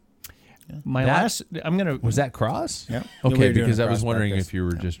Park. Was that Cross? Yeah. Okay, We were doing because a I was Cross wondering podcast. if you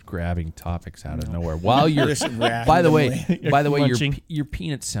were just grabbing topics out of nowhere while you're. Just By the way, Munching. your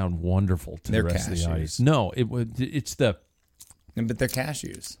peanuts sound wonderful to They're the rest of the cashews. audience. No, it's the But they're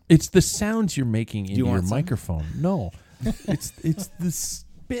cashews. it's the sounds you're making in you your want some? microphone. No, it's the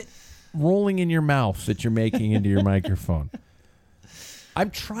spit rolling in your mouth that you're making into your microphone. I'm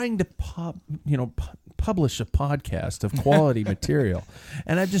trying to publish a podcast of quality material,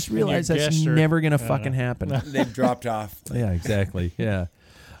 and I just realized that's guests are- never going to fucking happen. They've dropped off. Yeah, exactly. Yeah.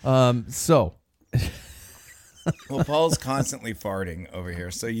 So, Well, Paul's constantly farting over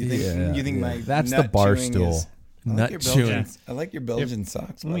here. So you think my that's nut the bar chewing stool. is- Nut chewing. I like your Belgian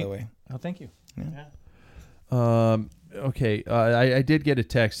socks, by the way. Oh, thank you. Okay, I did get a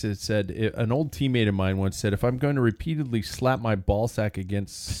text that said an old teammate of mine once said, "If I'm going to repeatedly slap my ball sack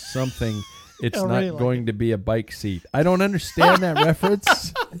against something, it's I not really like going to be a bike seat." I don't understand that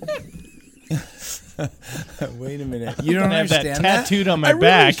reference. Wait a minute. You don't I have that understand that? tattooed on my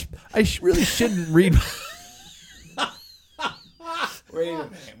back. I really shouldn't read. Wait a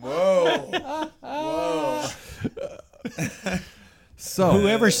minute. Whoa. So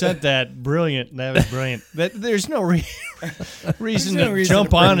Whoever sent that, brilliant. That was brilliant. There's no reason no to reason jump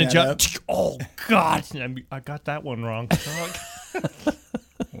to bring on and that jump. Oh God, I got that one wrong.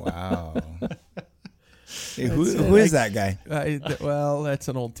 Wow. Hey, who is that guy? well, that's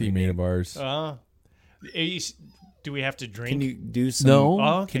an old teammate of ours. Do we have to drink? Can you do some? No.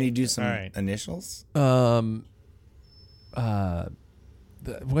 Oh, okay. Can you do some All right. initials?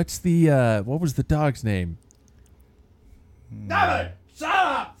 What's the what was the dog's name?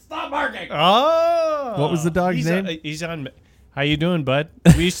 Oh, What was the dog's name? He's on. How you doing, bud?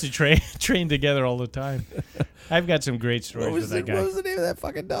 We used to train together all the time. I've got some great stories with that guy. What was the name of that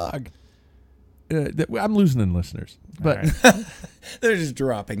fucking dog? I'm losing in listeners, but All They're just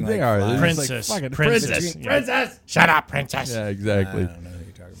dropping. Like they are. flies. They're just Princess. like fucking Princess. princess. Yeah. Princess. Shut up, princess. Yeah, exactly. I don't know who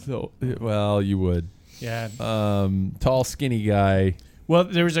you're talking about. So, well, you would. Yeah. Tall, skinny guy. Well,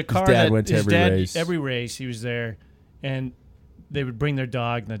 there was a car dad that went to his every dad race. every race he was there, and they would bring their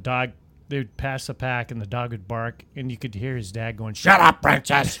dog, and the dog they would pass the pack, and the dog would bark, and you could hear his dad going, "Shut up,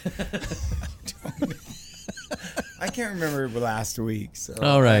 princess." I can't remember last week. So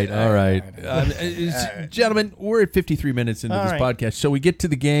All right. right. Gentlemen, we're at 53 minutes into All this right. podcast. Shall we get to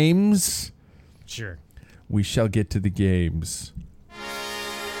the games? Sure. We shall get to the games.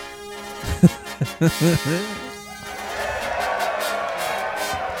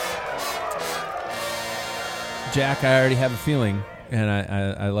 Jack, I already have a feeling, and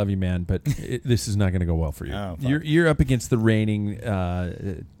I love you, man, but this is not going to go well for you. Oh, fuck. You're up against the reigning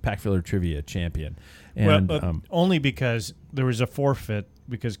Pack Filler Trivia champion. And, Well, only because there was a forfeit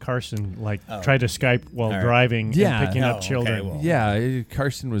because Carson tried to Skype while driving Yeah. and picking Oh, up okay, children. well. yeah,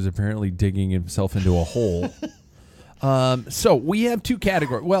 Carson was apparently digging himself into a hole. So we have two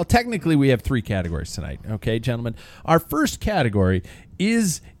categories. Well, technically we have three categories tonight. Okay, gentlemen. Our first category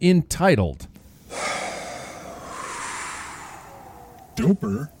is entitled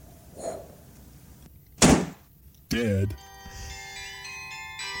Doper. Dead.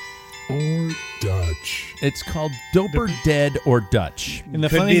 Or Dutch. It's called Doper, Dead, or Dutch. And the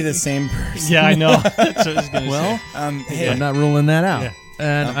Could funny be the same person. Yeah, I know. That's what I was going to Well, say. Hey, I'm not ruling that out. Yeah.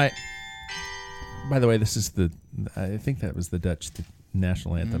 And by the way, this is I think that was the Dutch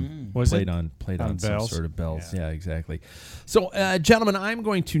national anthem. Was played it? on On some bells? sort of bells. Yeah, exactly. So, gentlemen, I'm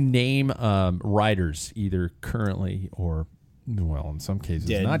going to name riders either currently or, well, in some cases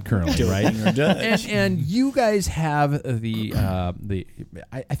Dead. not currently, right? Or Dutch. And you guys have the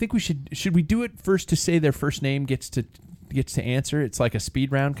I think we should we do it first to say their first name gets to answer. It's like a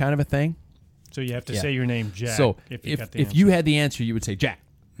speed round kind of a thing. So you have to Yeah. say your name, Jack. So if if you had the answer, you would say Jack.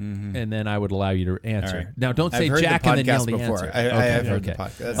 And then I would allow you to answer. All right. Now, don't I've say heard Jack the and then yell podcast the before. answer. I have heard the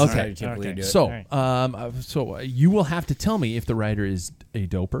podcast. That's Okay. how you typically Okay. do it. So, so you will have to tell me if the writer is a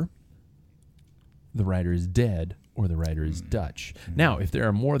doper, the writer is dead, or the writer is Dutch. Now, if there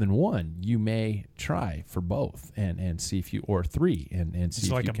are more than one, you may try for both and see if you, or three, and see It's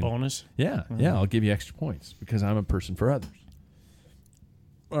if like you a can. bonus. Yeah, yeah, I'll give you extra points because I'm a person for others.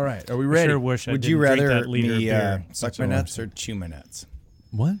 All right, are we ready? Sure wish I Would didn't you drink rather that liter of me beer. suck That's my all I'm nuts saying. or chew my nuts?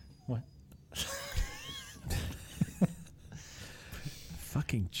 What? What?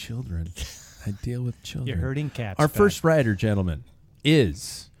 Fucking children. I deal with children. You're hurting cats. Our Pat. first rider, gentlemen,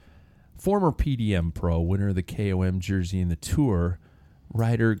 is former PDM pro, winner of the KOM jersey in the Tour,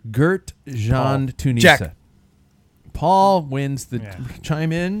 rider Gert Jean Tunisa. Jack. Paul wins the Yeah.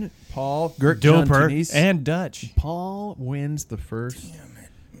 chime in. Paul Gert Jean Doper Tunisa. and Dutch. Paul wins the first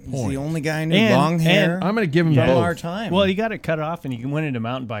He's the only guy who And- long hair. I'm going to give him Yeah. from both. our time. Well, he got it cut off, and he went into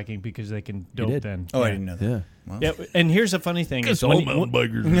mountain biking because they can dope did? then. oh, yeah. I didn't know that. Yeah. Wow. Yeah, and here's the funny thing: is All when he- mountain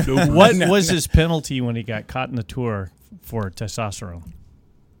bikers are dope. what was his penalty when he got caught in the tour for testosterone?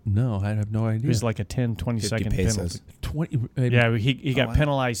 No, I have no It idea. was like a 10, 20 50 second pesos. penalty. 20. Yeah, he got wow.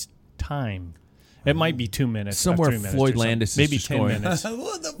 penalized time. It might be 2 minutes. Somewhere 3 minutes Floyd or something. Landis is maybe just 10 going, minutes.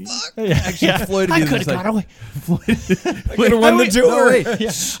 What the fuck? Yeah, Floyd I again could was have like- got away. I could have won the tour. No, wait.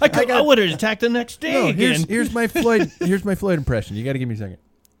 Yeah, I would have attacked the next day No, again. here's my Floyd. Here's my Floyd impression. You got to give me a second.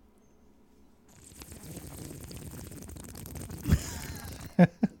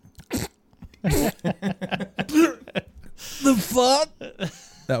 The fuck?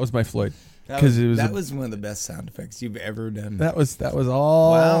 That was my Floyd. Because it was that was one of the best sound effects you've ever done. that was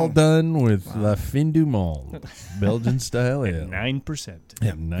all Wow. done with La Fin du Monde, Belgian style ale. 9%.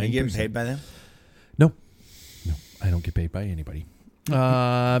 At Are you getting 9%. paid by them? No, I don't get paid by anybody.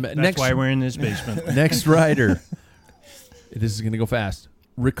 That's next, why we're in this basement. next rider. This is gonna go fast.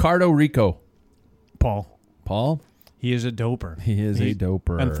 Ricardo Rico. Paul. He is a doper. He is a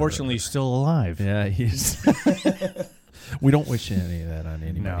doper. Unfortunately, he's still alive. Yeah, he's. We don't wish any of that on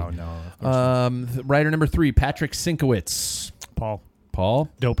anybody. No, of course not. Rider number 3, Patrick Sinkowitz. Paul. Doper.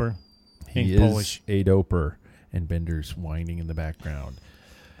 Doper. He He's is Polish. a doper, and Bender's whining in the background.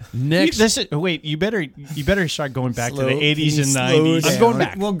 Next, Wait, you better start going back Slow- to the 80s and can you 90s. slow I'm going down?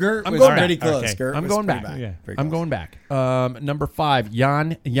 back. Well, Gert I'm was going pretty back. close. Okay. Gert I'm was going pretty back. Yeah. Pretty I'm close. going back. Number 5,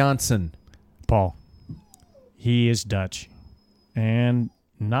 Jan Janssen. Paul. He is Dutch, and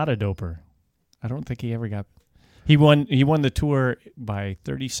not a doper. I don't think he ever got. He won the tour by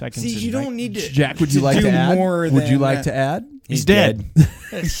 30 seconds. See, and you nine- don't need to. Jack, would you like do to add? more Would you than like that. to add? He's dead.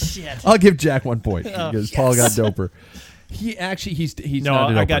 Shit. I'll give Jack 1 point because Paul got doper. He's No,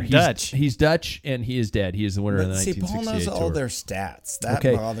 not a doper. I got He's- Dutch. He's Dutch and he is dead. He is the winner of the But see, 1968 Paul knows tour. all their stats. That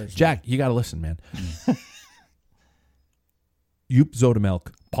Okay, bothers Jack, you got to listen, man. Joop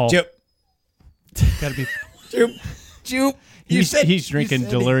Zodemelk. Paul. me. Gotta be. Joop. He's drinking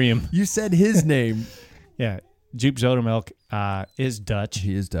delirium. You said his name. Yeah, Joop Zodemelk is Dutch.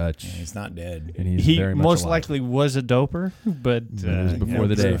 He is Dutch. He's not dead. And he's He very much most alive. likely was a doper, but It was before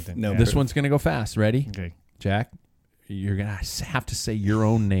the day. No, This one's going to go fast. Ready? Okay. Jack, you're going to have to say your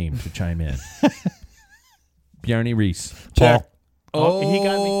own name to chime in. Bjarne Reese. Paul. Oh, he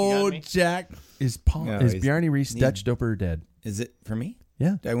got me. Jack. Is Paul? No, is he's- Bjarne Reese he- Dutch, doper, or dead? Is it for me?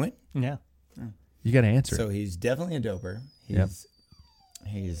 Yeah. Did I win? Yeah. You got to answer. So he's definitely a doper. Yep.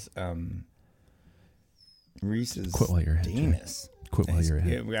 He's Reese's Quit while you're ahead, Danish. Quit while you're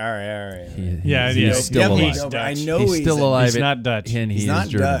ahead. Yeah, all right. Yeah, he's yeah. still Definitely alive. He's doper. I Dutch. know He's still alive. He's not Dutch. And He's he not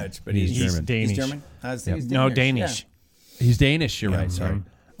is German. Dutch, but he's he's German. Danish. He's German. Yep. No, Danish. He's Danish. You're Yeah, right.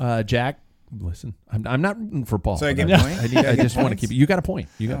 Sorry. Jack, listen. I'm not rooting for Paul. So I but get a point? I just want to keep it. You got a point.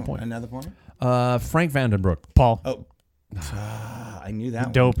 You got a Oh, point. Another point? Frank Vandenbroek. Paul. Oh. I knew that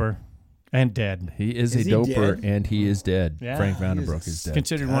one. Doper. And dead. He is Is a he doper, dead? and he is dead. Yeah. Frank He Vandenbroek was is dead.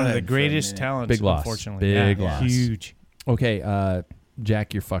 Considered one of the God, for a greatest minute. talents. Big loss. Unfortunately. Big Yeah, loss. Huge. Okay,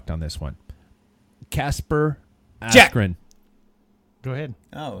 Jack, you're fucked on this one. Casper Jack. Askren. Go ahead.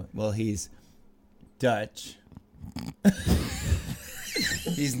 Oh, well, he's Dutch.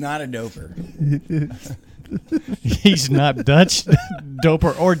 He's not a doper. He's not Dutch,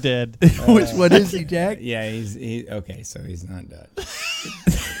 doper, or dead. Which one is he, Jack? Yeah, okay, so he's not Dutch.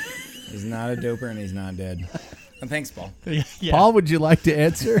 He's not a doper and he's not dead. And thanks, Paul. Yeah. Paul, would you like to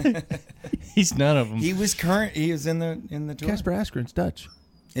answer? He's none of them. He was in the tour. Casper Askren's Dutch.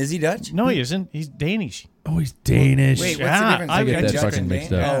 Is he Dutch? No, he isn't. He's Danish. Oh, he's Danish. Wait, what's Yeah, the difference? I get between that Dutch fucking and mixed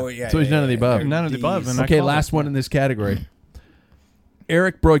Danish? up. Oh, yeah. So he's none of the above. None of the above. And I Okay, called last it. one in this category.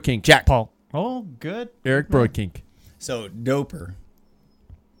 Eric Broykink. Jack. Paul. Oh, good. Eric Broykink. So, doper.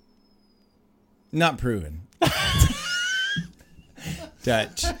 Not proven.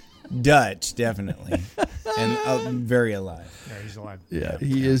 Dutch, definitely. And very alive. Yeah, he's alive. Yeah,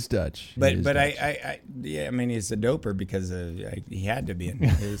 he is Dutch. But He is but Dutch. I mean he's a doper because he had to be.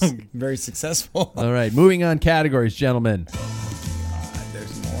 He was very successful. All right, moving on categories, gentlemen.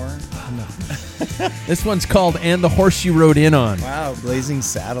 There's more. This one's called "And the Horse You Rode In On." Wow, Blazing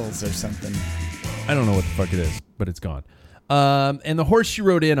Saddles or something. I don't know what the fuck it is, but it's gone. And the horse you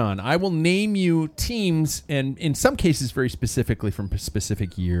rode in on. I will name you teams, and in some cases very specifically from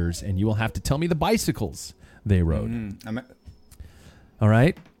specific years, and you will have to tell me the bicycles they rode. All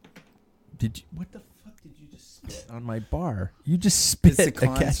right? What the fuck did you just spit on my bar? You just spit It's the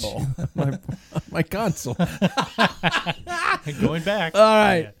a console. on my console. Going back.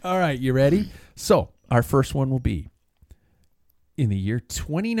 All right. You ready? So our first one will be in the year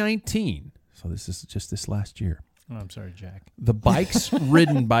 2019. So this is just this last year. Oh, I'm sorry, Jack. The bikes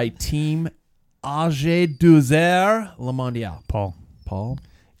ridden by Team AG2R Le Mondial. Paul?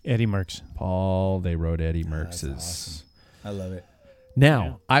 Eddie Merckx. Paul, they rode Eddie Merckx's. Awesome. I love it.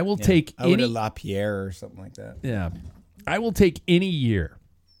 Now, I will take I would any... have LaPierre or something like that. Yeah. I will take any year,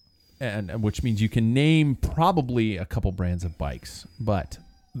 and which means you can name probably a couple brands of bikes, but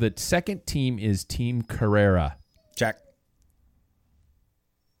the second team is Team Carrera. Jack.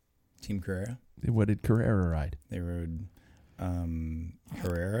 Team Carrera. What did Carrera ride? They rode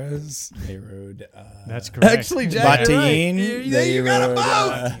Carreras. They rode... That's correct. Actually, Jack, Batin. You got them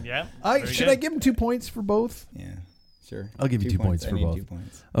both. Yeah. Should I give him 2 points for both? Yeah, sure. I'll give you 2 points for I need both. 2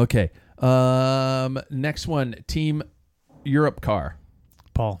 points. Okay. Next one, Team Europe Car.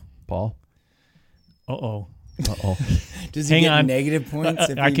 Paul. Uh-oh. Does he Hang get on. negative points?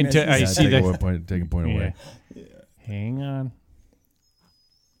 If I he can misses? tell. I see take that. take a point away. Hang on.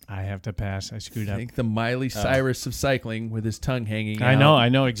 I have to pass. I screwed I up. think the Miley Cyrus of cycling with his tongue hanging I out.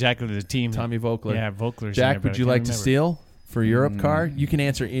 know exactly the team. Tommy Voeckler. Yeah, Voeckler's Jack, in there, would you like to steal for Europe Car? You can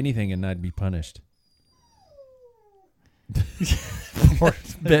answer anything and not be punished. Poor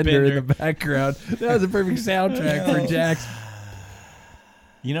Bender in the background. That was a perfect soundtrack for Jack's.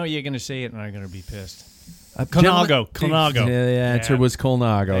 You know you're going to say it and I'm going to be pissed. Gentlemen- Colnago. Yeah, the answer was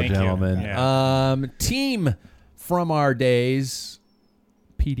Colnago, Thank you. gentlemen. Yeah. Team from our days,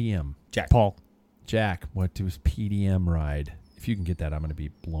 PDM. Paul. Jack, what does PDM ride? If you can get that, I'm going to be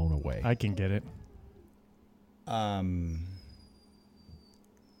blown away. I can get it. God,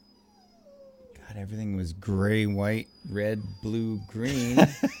 everything was gray, white, red, blue, green.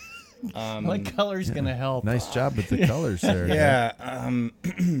 What color's going to help? Nice job with the colors there. Yeah.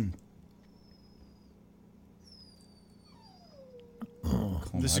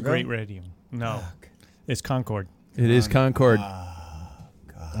 This is a great radio. No. It's Concord. It is Concord.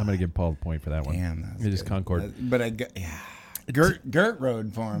 I'm going to give Paul a point for that one. Damn, that's It is good. Concord. But I got, Gert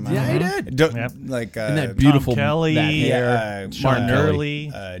rode for him. Yeah, he did. Yep. Like Isn't that beautiful? Tom Kelly, that hair. Martin Kelly.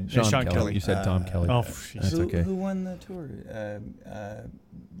 Early, Sean Kelly. You said Tom Kelly. Oh, that's okay. Who won the tour?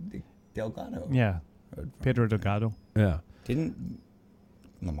 Delgado. Yeah. Pedro Delgado. Yeah. Didn't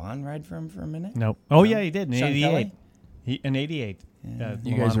Lamont ride for him for a minute? No. Oh, yeah, he did in Sean 88. Kelly? In 88. Yeah.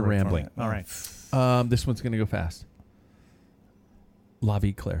 You guys are Lamont rode for rambling. him. All right. This one's going to go fast. La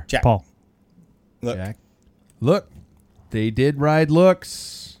Vie Claire. Jack. Paul. Look. Jack. Look. They did ride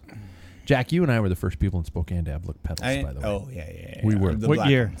looks. Jack, you and I were the first people in Spokane to have look pedals, by the way. Oh, yeah. We were. The What black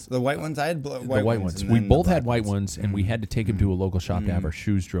year? Ones. The white ones. I had The white ones. We both had white ones, and we had to take them to a local shop to have our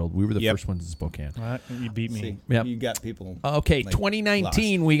shoes drilled. We were the first ones in Spokane. You beat me. See, Yep. you got people. Okay, like,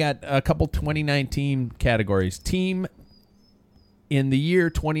 2019. We got a couple 2019 categories. Team in the year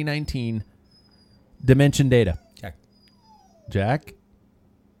 2019, Dimension Data. Jack?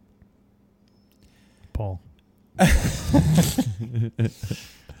 Paul.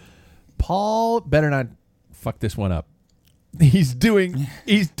 Paul better not fuck this one up. He's doing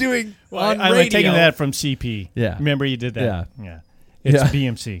on I'm radio. taking that from CP. Yeah. Remember you did that? Yeah. It's Yeah.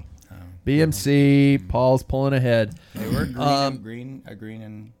 BMC. BMC. Paul's pulling ahead. They were green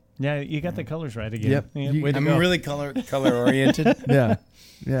and. Yeah, you got the colors right again. Yep. Yeah, You- way to I'm go. really color oriented. Yeah.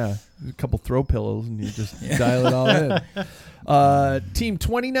 A couple throw pillows, and you just dial it all in. Team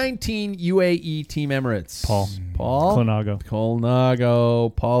 2019 UAE Team Emirates. Paul.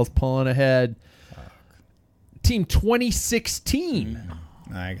 Colnago. Paul's pulling ahead. Team 2016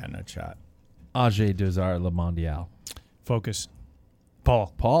 I got no shot. AG2R Le Mondial. Focus.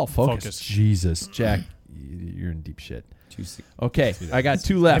 Paul. Focus. Jesus, Jack, you're in deep shit. 2-6. Okay, I got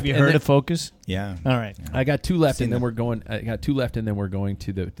two left. Have you and heard then- of Focus? Yeah. All right. I got two left, Seen and then them. we're going. I got two left, and then we're going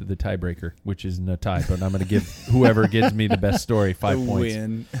to the tiebreaker, which is no tie. But I'm going to give whoever gives me the best story 5 The points.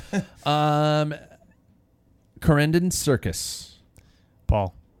 win. Corendon Circus.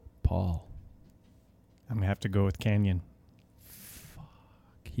 Paul. I'm going to have to go with Canyon.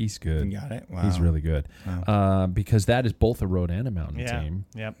 He's good. You got it? Wow. He's really good. Wow. Because that is both a road and a mountain Yeah. team.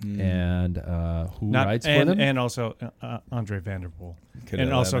 Yep. And who rides for them? And also Andre Vanderpool. Could And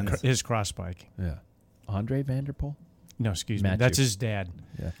have also Evans. his cross bike. Yeah. Andre Vanderpool? No, excuse me. Matthew. That's his dad.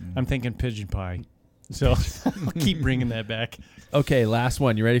 Yeah. I'm thinking Pigeon Pie. So I'll keep bringing that back. Okay, last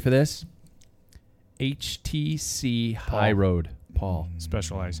one. You ready for this? HTC High Road. Paul.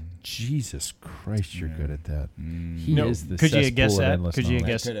 Specialized. Jesus Christ, you're good at that. He No, is the could you cesspool guess of that? endless Could you knowledge.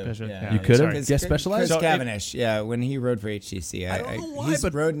 guess? Could've, special- yeah. You could sorry. have guessed Specialized? Chris So Cavendish, when he rode for HTC, I don't know why, he's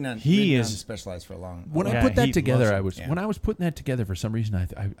but rode on, he ridden is- on Specialized for a long. When Yeah, I put that he together, loves it. when I was putting that together, for some reason,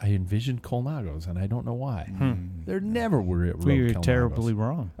 I envisioned Colnagos, and I don't know why. There never were road We were Colnagos. terribly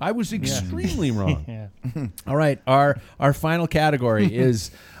wrong. I was extremely wrong. Yeah. All right, our final category is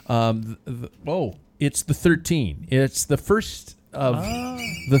It's the 13. It's the first of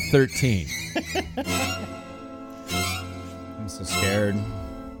the 13. I'm so scared.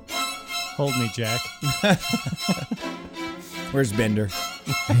 Hold me, Jack. Where's Bender?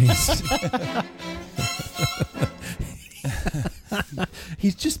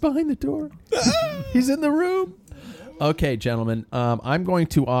 He's just behind the door. He's in the room. Okay, gentlemen. I'm going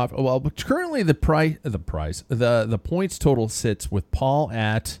to offer. Well, currently the points total sits with Paul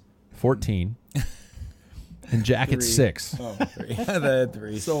at 14 and Jack at 6. Oh, 3. The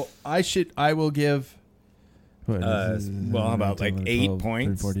 3. So I will give. How about like 8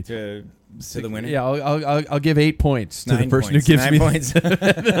 points to the winner? Yeah, I'll give 8 points to 9 the person points. who gives 9 me points.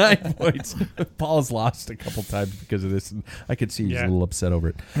 9 points. Paul's lost a couple times because of this, and I could see he's a little upset over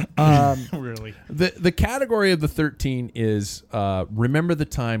it. Really? The category of the 13 is remember the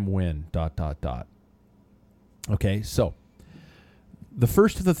time when ... Okay, so the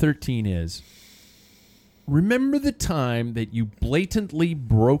first of the 13 is remember the time that you blatantly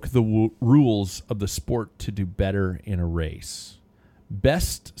broke the rules of the sport to do better in a race.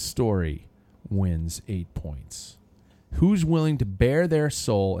 Best story wins 8 points. Who's willing to bare their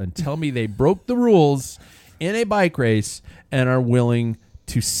soul and tell me they broke the rules in a bike race and are willing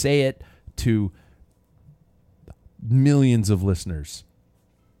to say it to millions of listeners?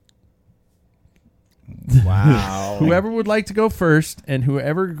 Wow. Whoever would like to go first, and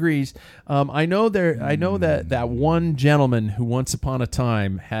whoever agrees. I know that one gentleman who once upon a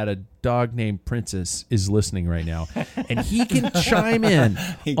time had a dog named Princess is listening right now, and he can chime in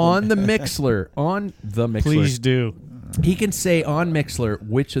on the Mixler. Please do. He can say on Mixler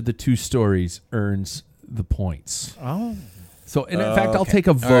which of the two stories earns the points. Oh. So, and in fact, I'll take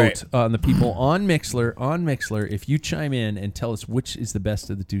a vote right. on the people on Mixler. If you chime in and tell us which is the best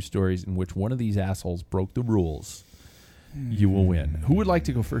of the two stories and which one of these assholes broke the rules, you will win. Who would like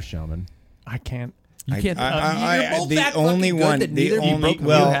to go first, gentlemen? I can't. You can't. I you're both the that only fucking good one. that The neither of you only broke.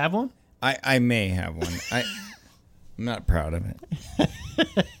 well, you have one? I may have one. I'm not proud of it.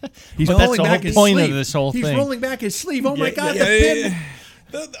 He's But that's rolling the back whole his point of sleeve. this whole He's thing. rolling back his sleeve. Oh my God! yeah.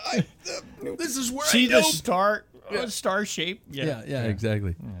 This is where See I the know. star shape? Yeah,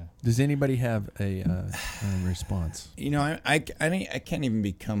 exactly. Yeah. Does anybody have a response? You know, I can't even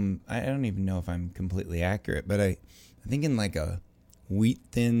become. I don't even know if I'm completely accurate, but I think in like a Wheat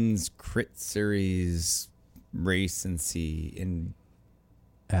Thins Crit Series race and see in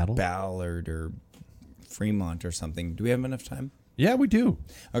Adel? Ballard or Fremont or something. Do we have enough time? Yeah, we do.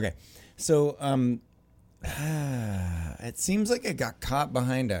 Okay, so it seems like I got caught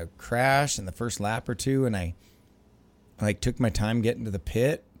behind a crash in the first lap or two, and I took my time getting to the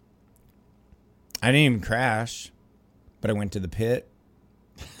pit. I didn't even crash, but I went to the pit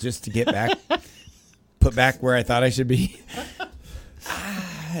just to get back, put back where I thought I should be.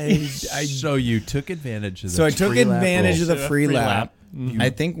 So you took advantage of the So I took free lap rules. rules. Of the free lap. You I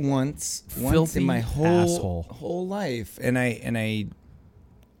think once filthy in my asshole. whole life, and I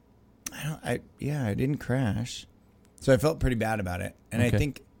didn't crash, so I felt pretty bad about it. And Okay. I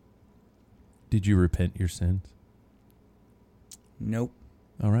think Did you repent your sins? nope.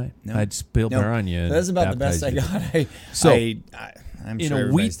 All right. No. I'd spill No. beer on you. and That's about the best I baptize you. got. I'm In sure a Wheat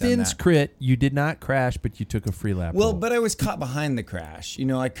everybody's done Thins that. crit, you did not crash, but you took a free lap. Well, rule. but I was caught behind the crash. You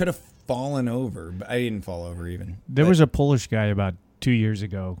know, I could have fallen over, but I didn't fall over even. There was a Polish guy about 2 years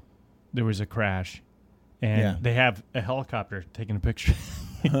ago. There was a crash, and they have a helicopter taking a picture.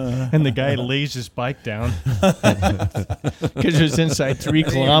 And the guy lays his bike down because it was inside 3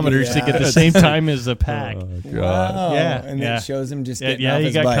 kilometers to get the same time as the pack. Wow. Yeah, And yeah. it shows him just Yeah, getting yeah, off he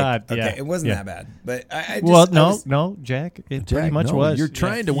his got bike. caught, Okay, yeah. it wasn't Yeah. that bad. But I just... Well, I was- no, Jack. It Jack, pretty much no, was. You're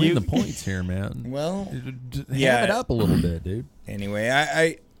trying to win You- the points here, man. Well, Have yeah. it up a little bit, dude. Anyway,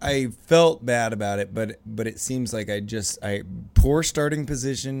 I felt bad about it, but it seems like I poor starting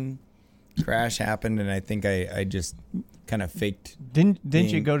position, crash happened, and I think I just kind of faked. Didn't you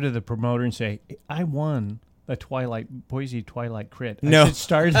being- go to the promoter and say, I won a Boise Twilight crit? No. I should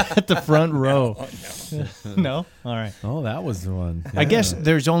start at the front row. No? All right. Oh, that was the one. I guess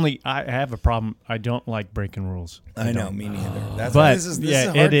I have a problem. I don't like breaking rules. I know, me neither. That's But why this is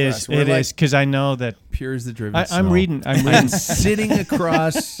hard it for is. us. We're It like- is because I know that Pure as the driven I'm snow. reading. I'm sitting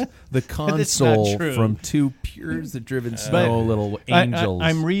across the not console true. from 2 pure as the driven snow little angels.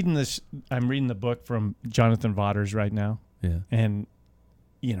 I'm reading this. I'm reading the book from Jonathan Vaughters right now. Yeah. And,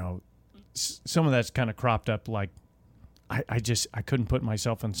 you know, some of that's kind of cropped up. Like, I couldn't put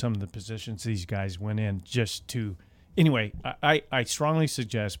myself in some of the positions these guys went in just to. Anyway, I strongly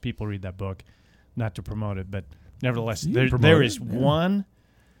suggest people read that book, not to promote it, but nevertheless, there is one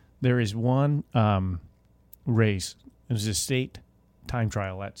race. It was a state time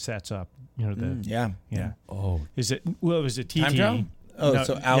trial that sets up. You know the yeah. Oh, Is it? Well, it was a TT. Time trial? Oh, No,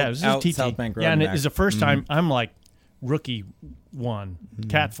 so yeah, it was out a TT. South Bank Road. Yeah, and and it was the back. first time I'm like rookie 1,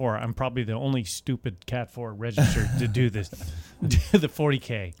 Cat 4. I'm probably the only stupid Cat 4 registered to do this, the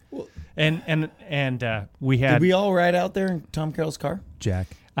 40K. And we had. Did we all ride out there in Tom Carroll's car? Jack.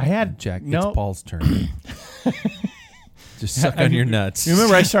 I had Jack. no. It's Paul's turn. Just suck on your nuts. You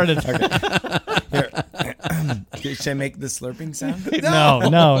remember I started? Should I make the slurping sound?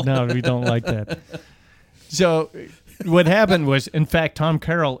 No, we don't like that. So, what happened was, in fact, Tom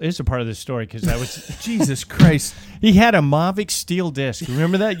Carroll is a part of this story because I was Jesus Christ. He had a Mavic steel disc.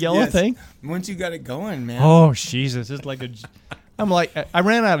 Remember that yellow Yes. thing? Once you got it going, man. Oh, Jesus! It's like I'm like, I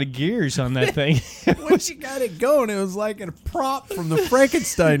ran out of gears on that thing. Once you got it going, it was like a prop from the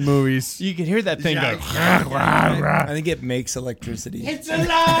Frankenstein movies. You could hear that thing go. I think it makes electricity. It's alive!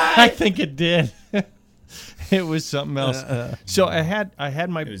 I think it did. It was something else. So I had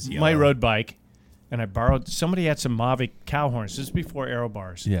my road bike, and I borrowed. Somebody had some Mavic cow horns. This is before aero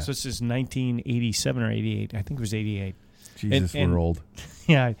bars. Yeah. So this is 1987 or 88. I think it was 88. Jesus, And- we're old.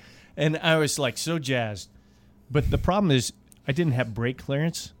 Yeah, and I was like so jazzed. But the problem is, I didn't have brake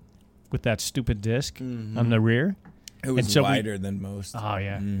clearance with that stupid disc on the rear. It was And so wider than most. Oh,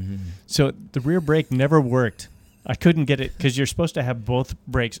 yeah. So the rear brake never worked. I couldn't get it because you're supposed to have both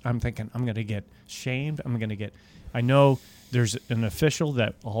brakes. I'm thinking, I'm going to get shamed. I know there's an official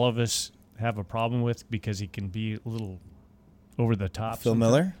that all of us have a problem with because he can be a little over the top. Phil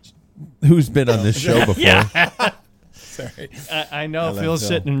Miller? Who's been on this show before? Yeah. Sorry. I know I love Phil's Phil.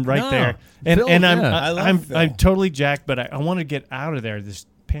 sitting right No, there, and Phil, and yeah. I love I'm Phil. totally jacked, but I want to get out of there. This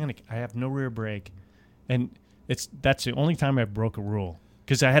panic. I have no rear brake, and that's the only time I broke a rule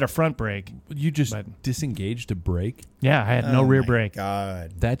because I had a front brake. You just But- disengaged a brake? Yeah, I had no Oh rear my brake.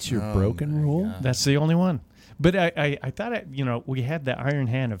 God. That's your broken rule? That's the only one. But I thought we had the iron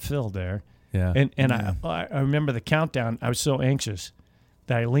hand of Phil there, Yeah. and I remember the countdown. I was so anxious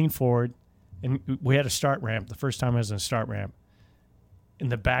that I leaned forward, and we had a start ramp. The first time I was in a start ramp,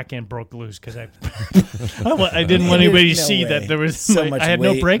 and the back end broke loose because I didn't want anybody to No see way. that there was So much I had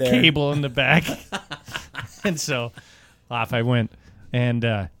no weight brake there. cable in the back, and so off I went. And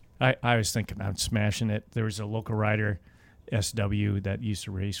I was thinking I'm smashing it. There was a local rider, SW, that used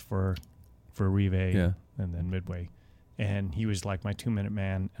to race for Rive Yeah. and then Midway. And he was like my 2-minute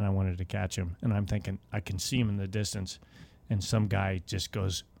man, and I wanted to catch him. And I'm thinking, I can see him in the distance. And some guy just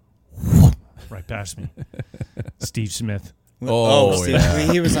goes right past me. Steve Smith. Oh, Steve,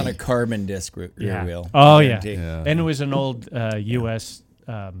 yeah. he was on a carbon disc rear wheel. Oh, yeah. Guarantee. Yeah. And it was an old U.S.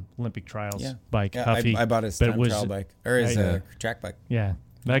 Olympic trials Yeah. bike, Yeah, Huffy. I bought his but it time was- trial bike. Or his I- track bike. Yeah.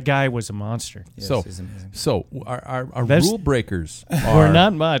 That guy was a monster. Yes, So- he's amazing. So our That's- rule breakers Or are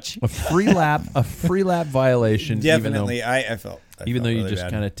not much. a free lap violation. Definitely. I felt even though you really just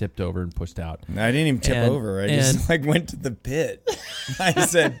bad. kind of tipped over and pushed out. I didn't even tip And- over. I and- just went to the pit. I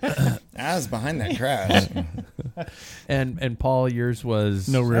said, I was behind that crash. And Paul, yours was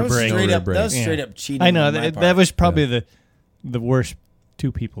No rear That was brake. straight rear up. brake. That was Yeah. straight up cheating. I know. on my That part. was probably the worst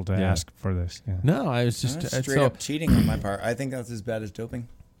two people to Yeah. ask for this. Yeah. No, I was just That was straight so up cheating on my part. I think that's as bad as doping.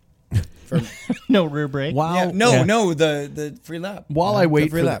 For, No rear brake. while no, the free lap. While I The wait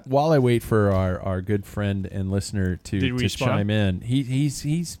free for lap. our good friend and listener Did he to respond? chime in, he's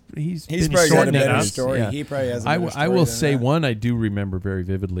He's been probably got a sorting it better out. story. Yeah. He probably has a I better story will than say that. one I do remember very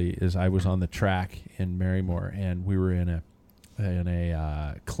vividly is I was on the track in Marymore and we were in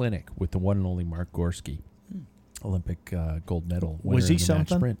a clinic with the one and only Mark Gorski, Olympic gold medal winner Was he in the match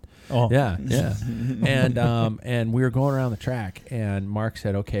something? sprint. Oh. Yeah. And we were going around the track, and Mark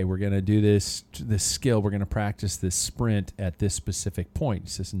said, "Okay, we're going to do this skill. We're going to practice this sprint at this specific point." He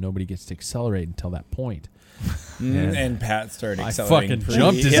says, "Nobody gets to accelerate until that point." And Pat started I accelerating. fucking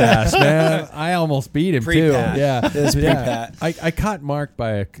jumped his ass, man. I almost beat him Pre-Pat. too. Yeah, It was yeah. pre-Pat. I caught Mark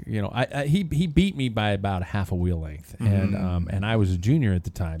by he beat me by about half a wheel length, and I was a junior at the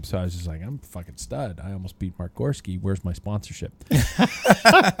time, so I was just like, I'm a fucking stud. I almost beat Mark Gorski. Where's my sponsorship?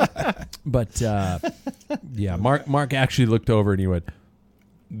 But yeah, Mark actually looked over and he went,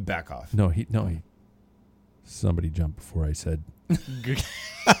 Back off. No, he. Somebody jumped before I said.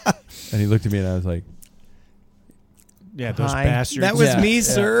 And he looked at me and I was like, Yeah, those Hi. bastards. That was me,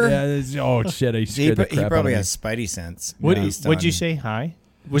 sir. Oh shit! I He scared the crap out probably of me. has Spidey sense. What'd based you on- say? Hi?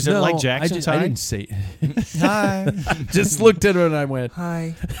 Was it No, like Jackson's I hi? didn't say. Hi. Just looked at her and I went,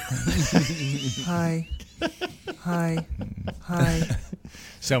 Hi. Hi. Hi. Hi.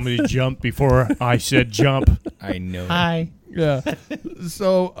 Somebody jumped before I said jump. I know. Hi. yeah.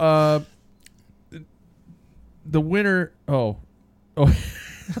 So the winner. Oh.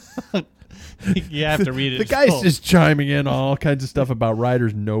 You have to read it. The guy's just chiming in on all kinds of stuff about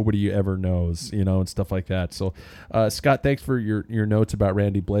riders nobody ever knows, and stuff like that. So, Scott, thanks for your notes about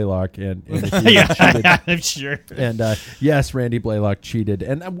Randy Blaylock and if he cheated. I'm sure. And yes, Randy Blaylock cheated,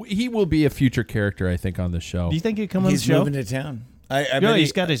 and he will be a future character, I think, on the show. Do you think he'd come on the He's show? moving to town.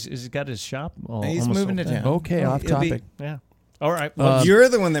 He's got his shop. He's moving to town. Okay, off topic. Yeah. All right. Well, You're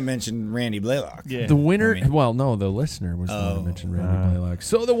the one that mentioned Randy Blaylock. Yeah. The winner, the listener was the one who mentioned Randy Blaylock.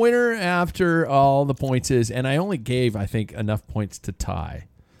 So the winner after all the points is, and I only gave, I think, enough points to tie.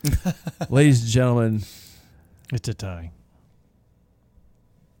 Ladies and gentlemen, it's a tie.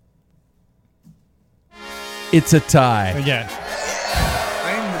 It's a tie. Yeah.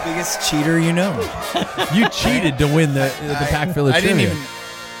 I am the biggest cheater you know. You cheated to win the pack filler trivia. didn't even.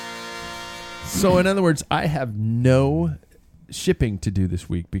 So in other words, I have no shipping to do this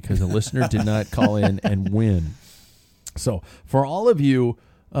week because a listener did not call in and win. So for all of you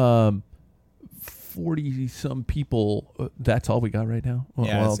 40-some people, that's all we got right now?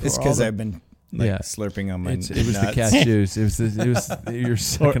 Yeah, it's because I've been slurping on my nuts. It was the cashews. It was you're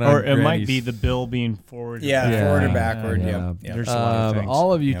sucking on or it might grannies. be the bill being forward. Forward or backward. Yeah. Yep. There's a lot of things.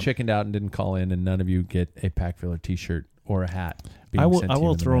 All of you chickened out and didn't call in, and none of you get a pack filler T-shirt or a hat. I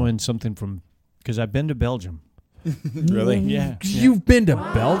will throw in something from, because I've been to Belgium. Really? Yeah. You've been to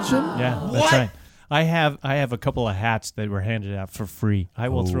Belgium? Yeah, that's right. I have a couple of hats that were handed out for free. I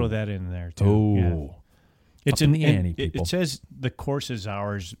will throw that in there too. Oh. Yeah. It's Up in the ante, people. It says the course is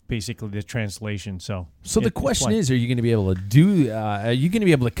ours, basically the translation. So the question is, are you going to be able to do? Are you going to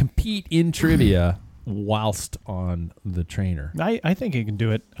be able to compete in trivia whilst on the trainer? I think you can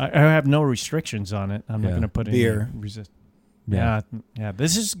do it. I have no restrictions on it. I'm not going to put beer. any resist. Yeah. Yeah.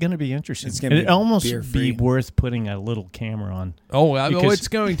 This is going to be interesting. It's gonna be almost beer-free. be worth putting a little camera on. It's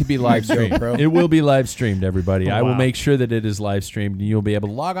going to be live streamed. It will be live streamed, everybody. Oh, I will wow. make sure that it is live streamed, and you'll be able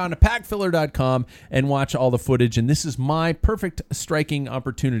to log on to packfiller.com and watch all the footage. And this is my perfect striking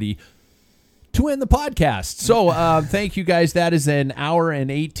opportunity to end the podcast. So thank you guys. That is an hour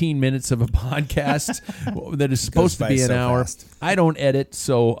and 18 minutes of a podcast that is supposed to be an hour. Fast. I don't edit,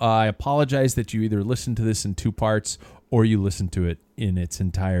 so I apologize that you either listen to this in two parts or you listen to it in its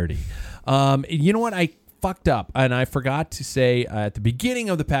entirety. You know what? I fucked up, and I forgot to say at the beginning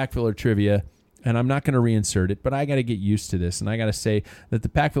of the Pack Filler Trivia, and I'm not going to reinsert it, but I got to get used to this, and I got to say that the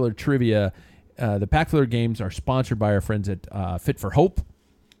Pack Filler Trivia, the Pack Filler games are sponsored by our friends at Fit for Hope.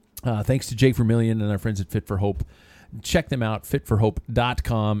 Thanks to Jake Vermillion and our friends at Fit for Hope. Check them out,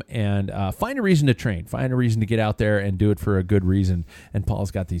 fitforhope.com, and find a reason to train. Find a reason to get out there and do it for a good reason. And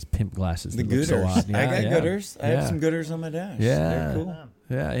Paul's got these pimp glasses. The that look Gooders. so odd. I got Gooders. I have some Gooders on my dash. Yeah. They're cool.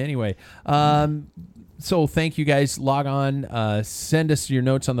 Yeah, anyway. So thank you guys. Log on. Send us your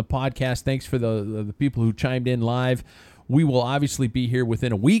notes on the podcast. Thanks for the people who chimed in live. We will obviously be here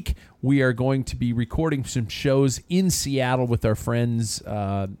within a week. We are going to be recording some shows in Seattle with our friends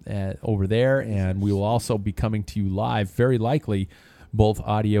over there, and we will also be coming to you live, very likely, both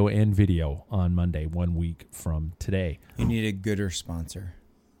audio and video on Monday, 1 week from today. You need a Gooder sponsor.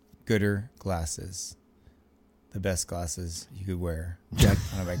 Gooder glasses. The best glasses you could wear.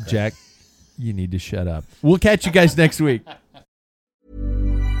 Jack, you need to shut up. We'll catch you guys next week.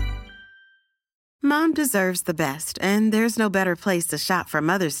 Mom deserves the best, and there's no better place to shop for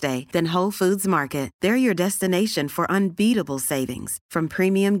Mother's Day than Whole Foods Market. They're your destination for unbeatable savings, from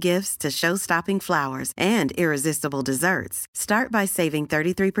premium gifts to show-stopping flowers and irresistible desserts. Start by saving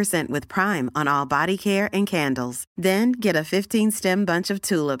 33% with Prime on all body care and candles. Then get a 15-stem bunch of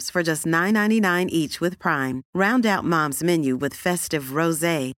tulips for just $9.99 each with Prime. Round out Mom's menu with festive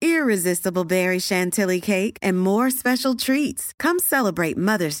rosé, irresistible berry chantilly cake, and more special treats. Come celebrate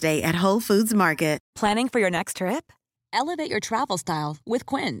Mother's Day at Whole Foods Market. Planning for your next trip? Elevate your travel style with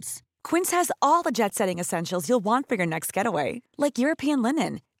Quince. Quince has all the jet-setting essentials you'll want for your next getaway, like European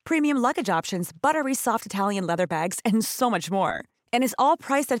linen, premium luggage options, buttery soft Italian leather bags, and so much more. And is all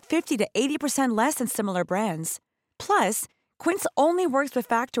priced at 50 to 80% less than similar brands. Plus, Quince only works with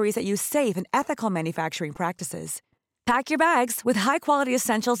factories that use safe and ethical manufacturing practices. Pack your bags with high-quality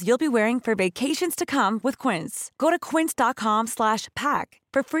essentials you'll be wearing for vacations to come with Quince. Go to quince.com/pack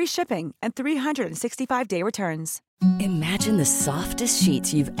for free shipping and 365-day returns. Imagine the softest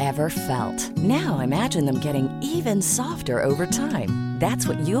sheets you've ever felt. Now imagine them getting even softer over time. That's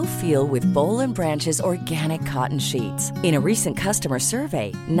what you'll feel with Boll & Branch's organic cotton sheets. In a recent customer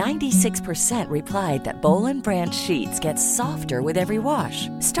survey, 96% replied that Boll & Branch sheets get softer with every wash.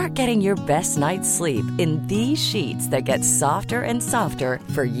 Start getting your best night's sleep in these sheets that get softer and softer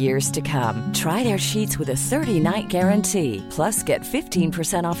for years to come. Try their sheets with a 30-night guarantee. Plus, get 15%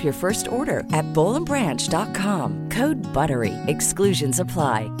 15% off your first order at bowlandbranch.com. Code BUTTERY. Exclusions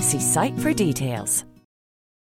apply. See site for details.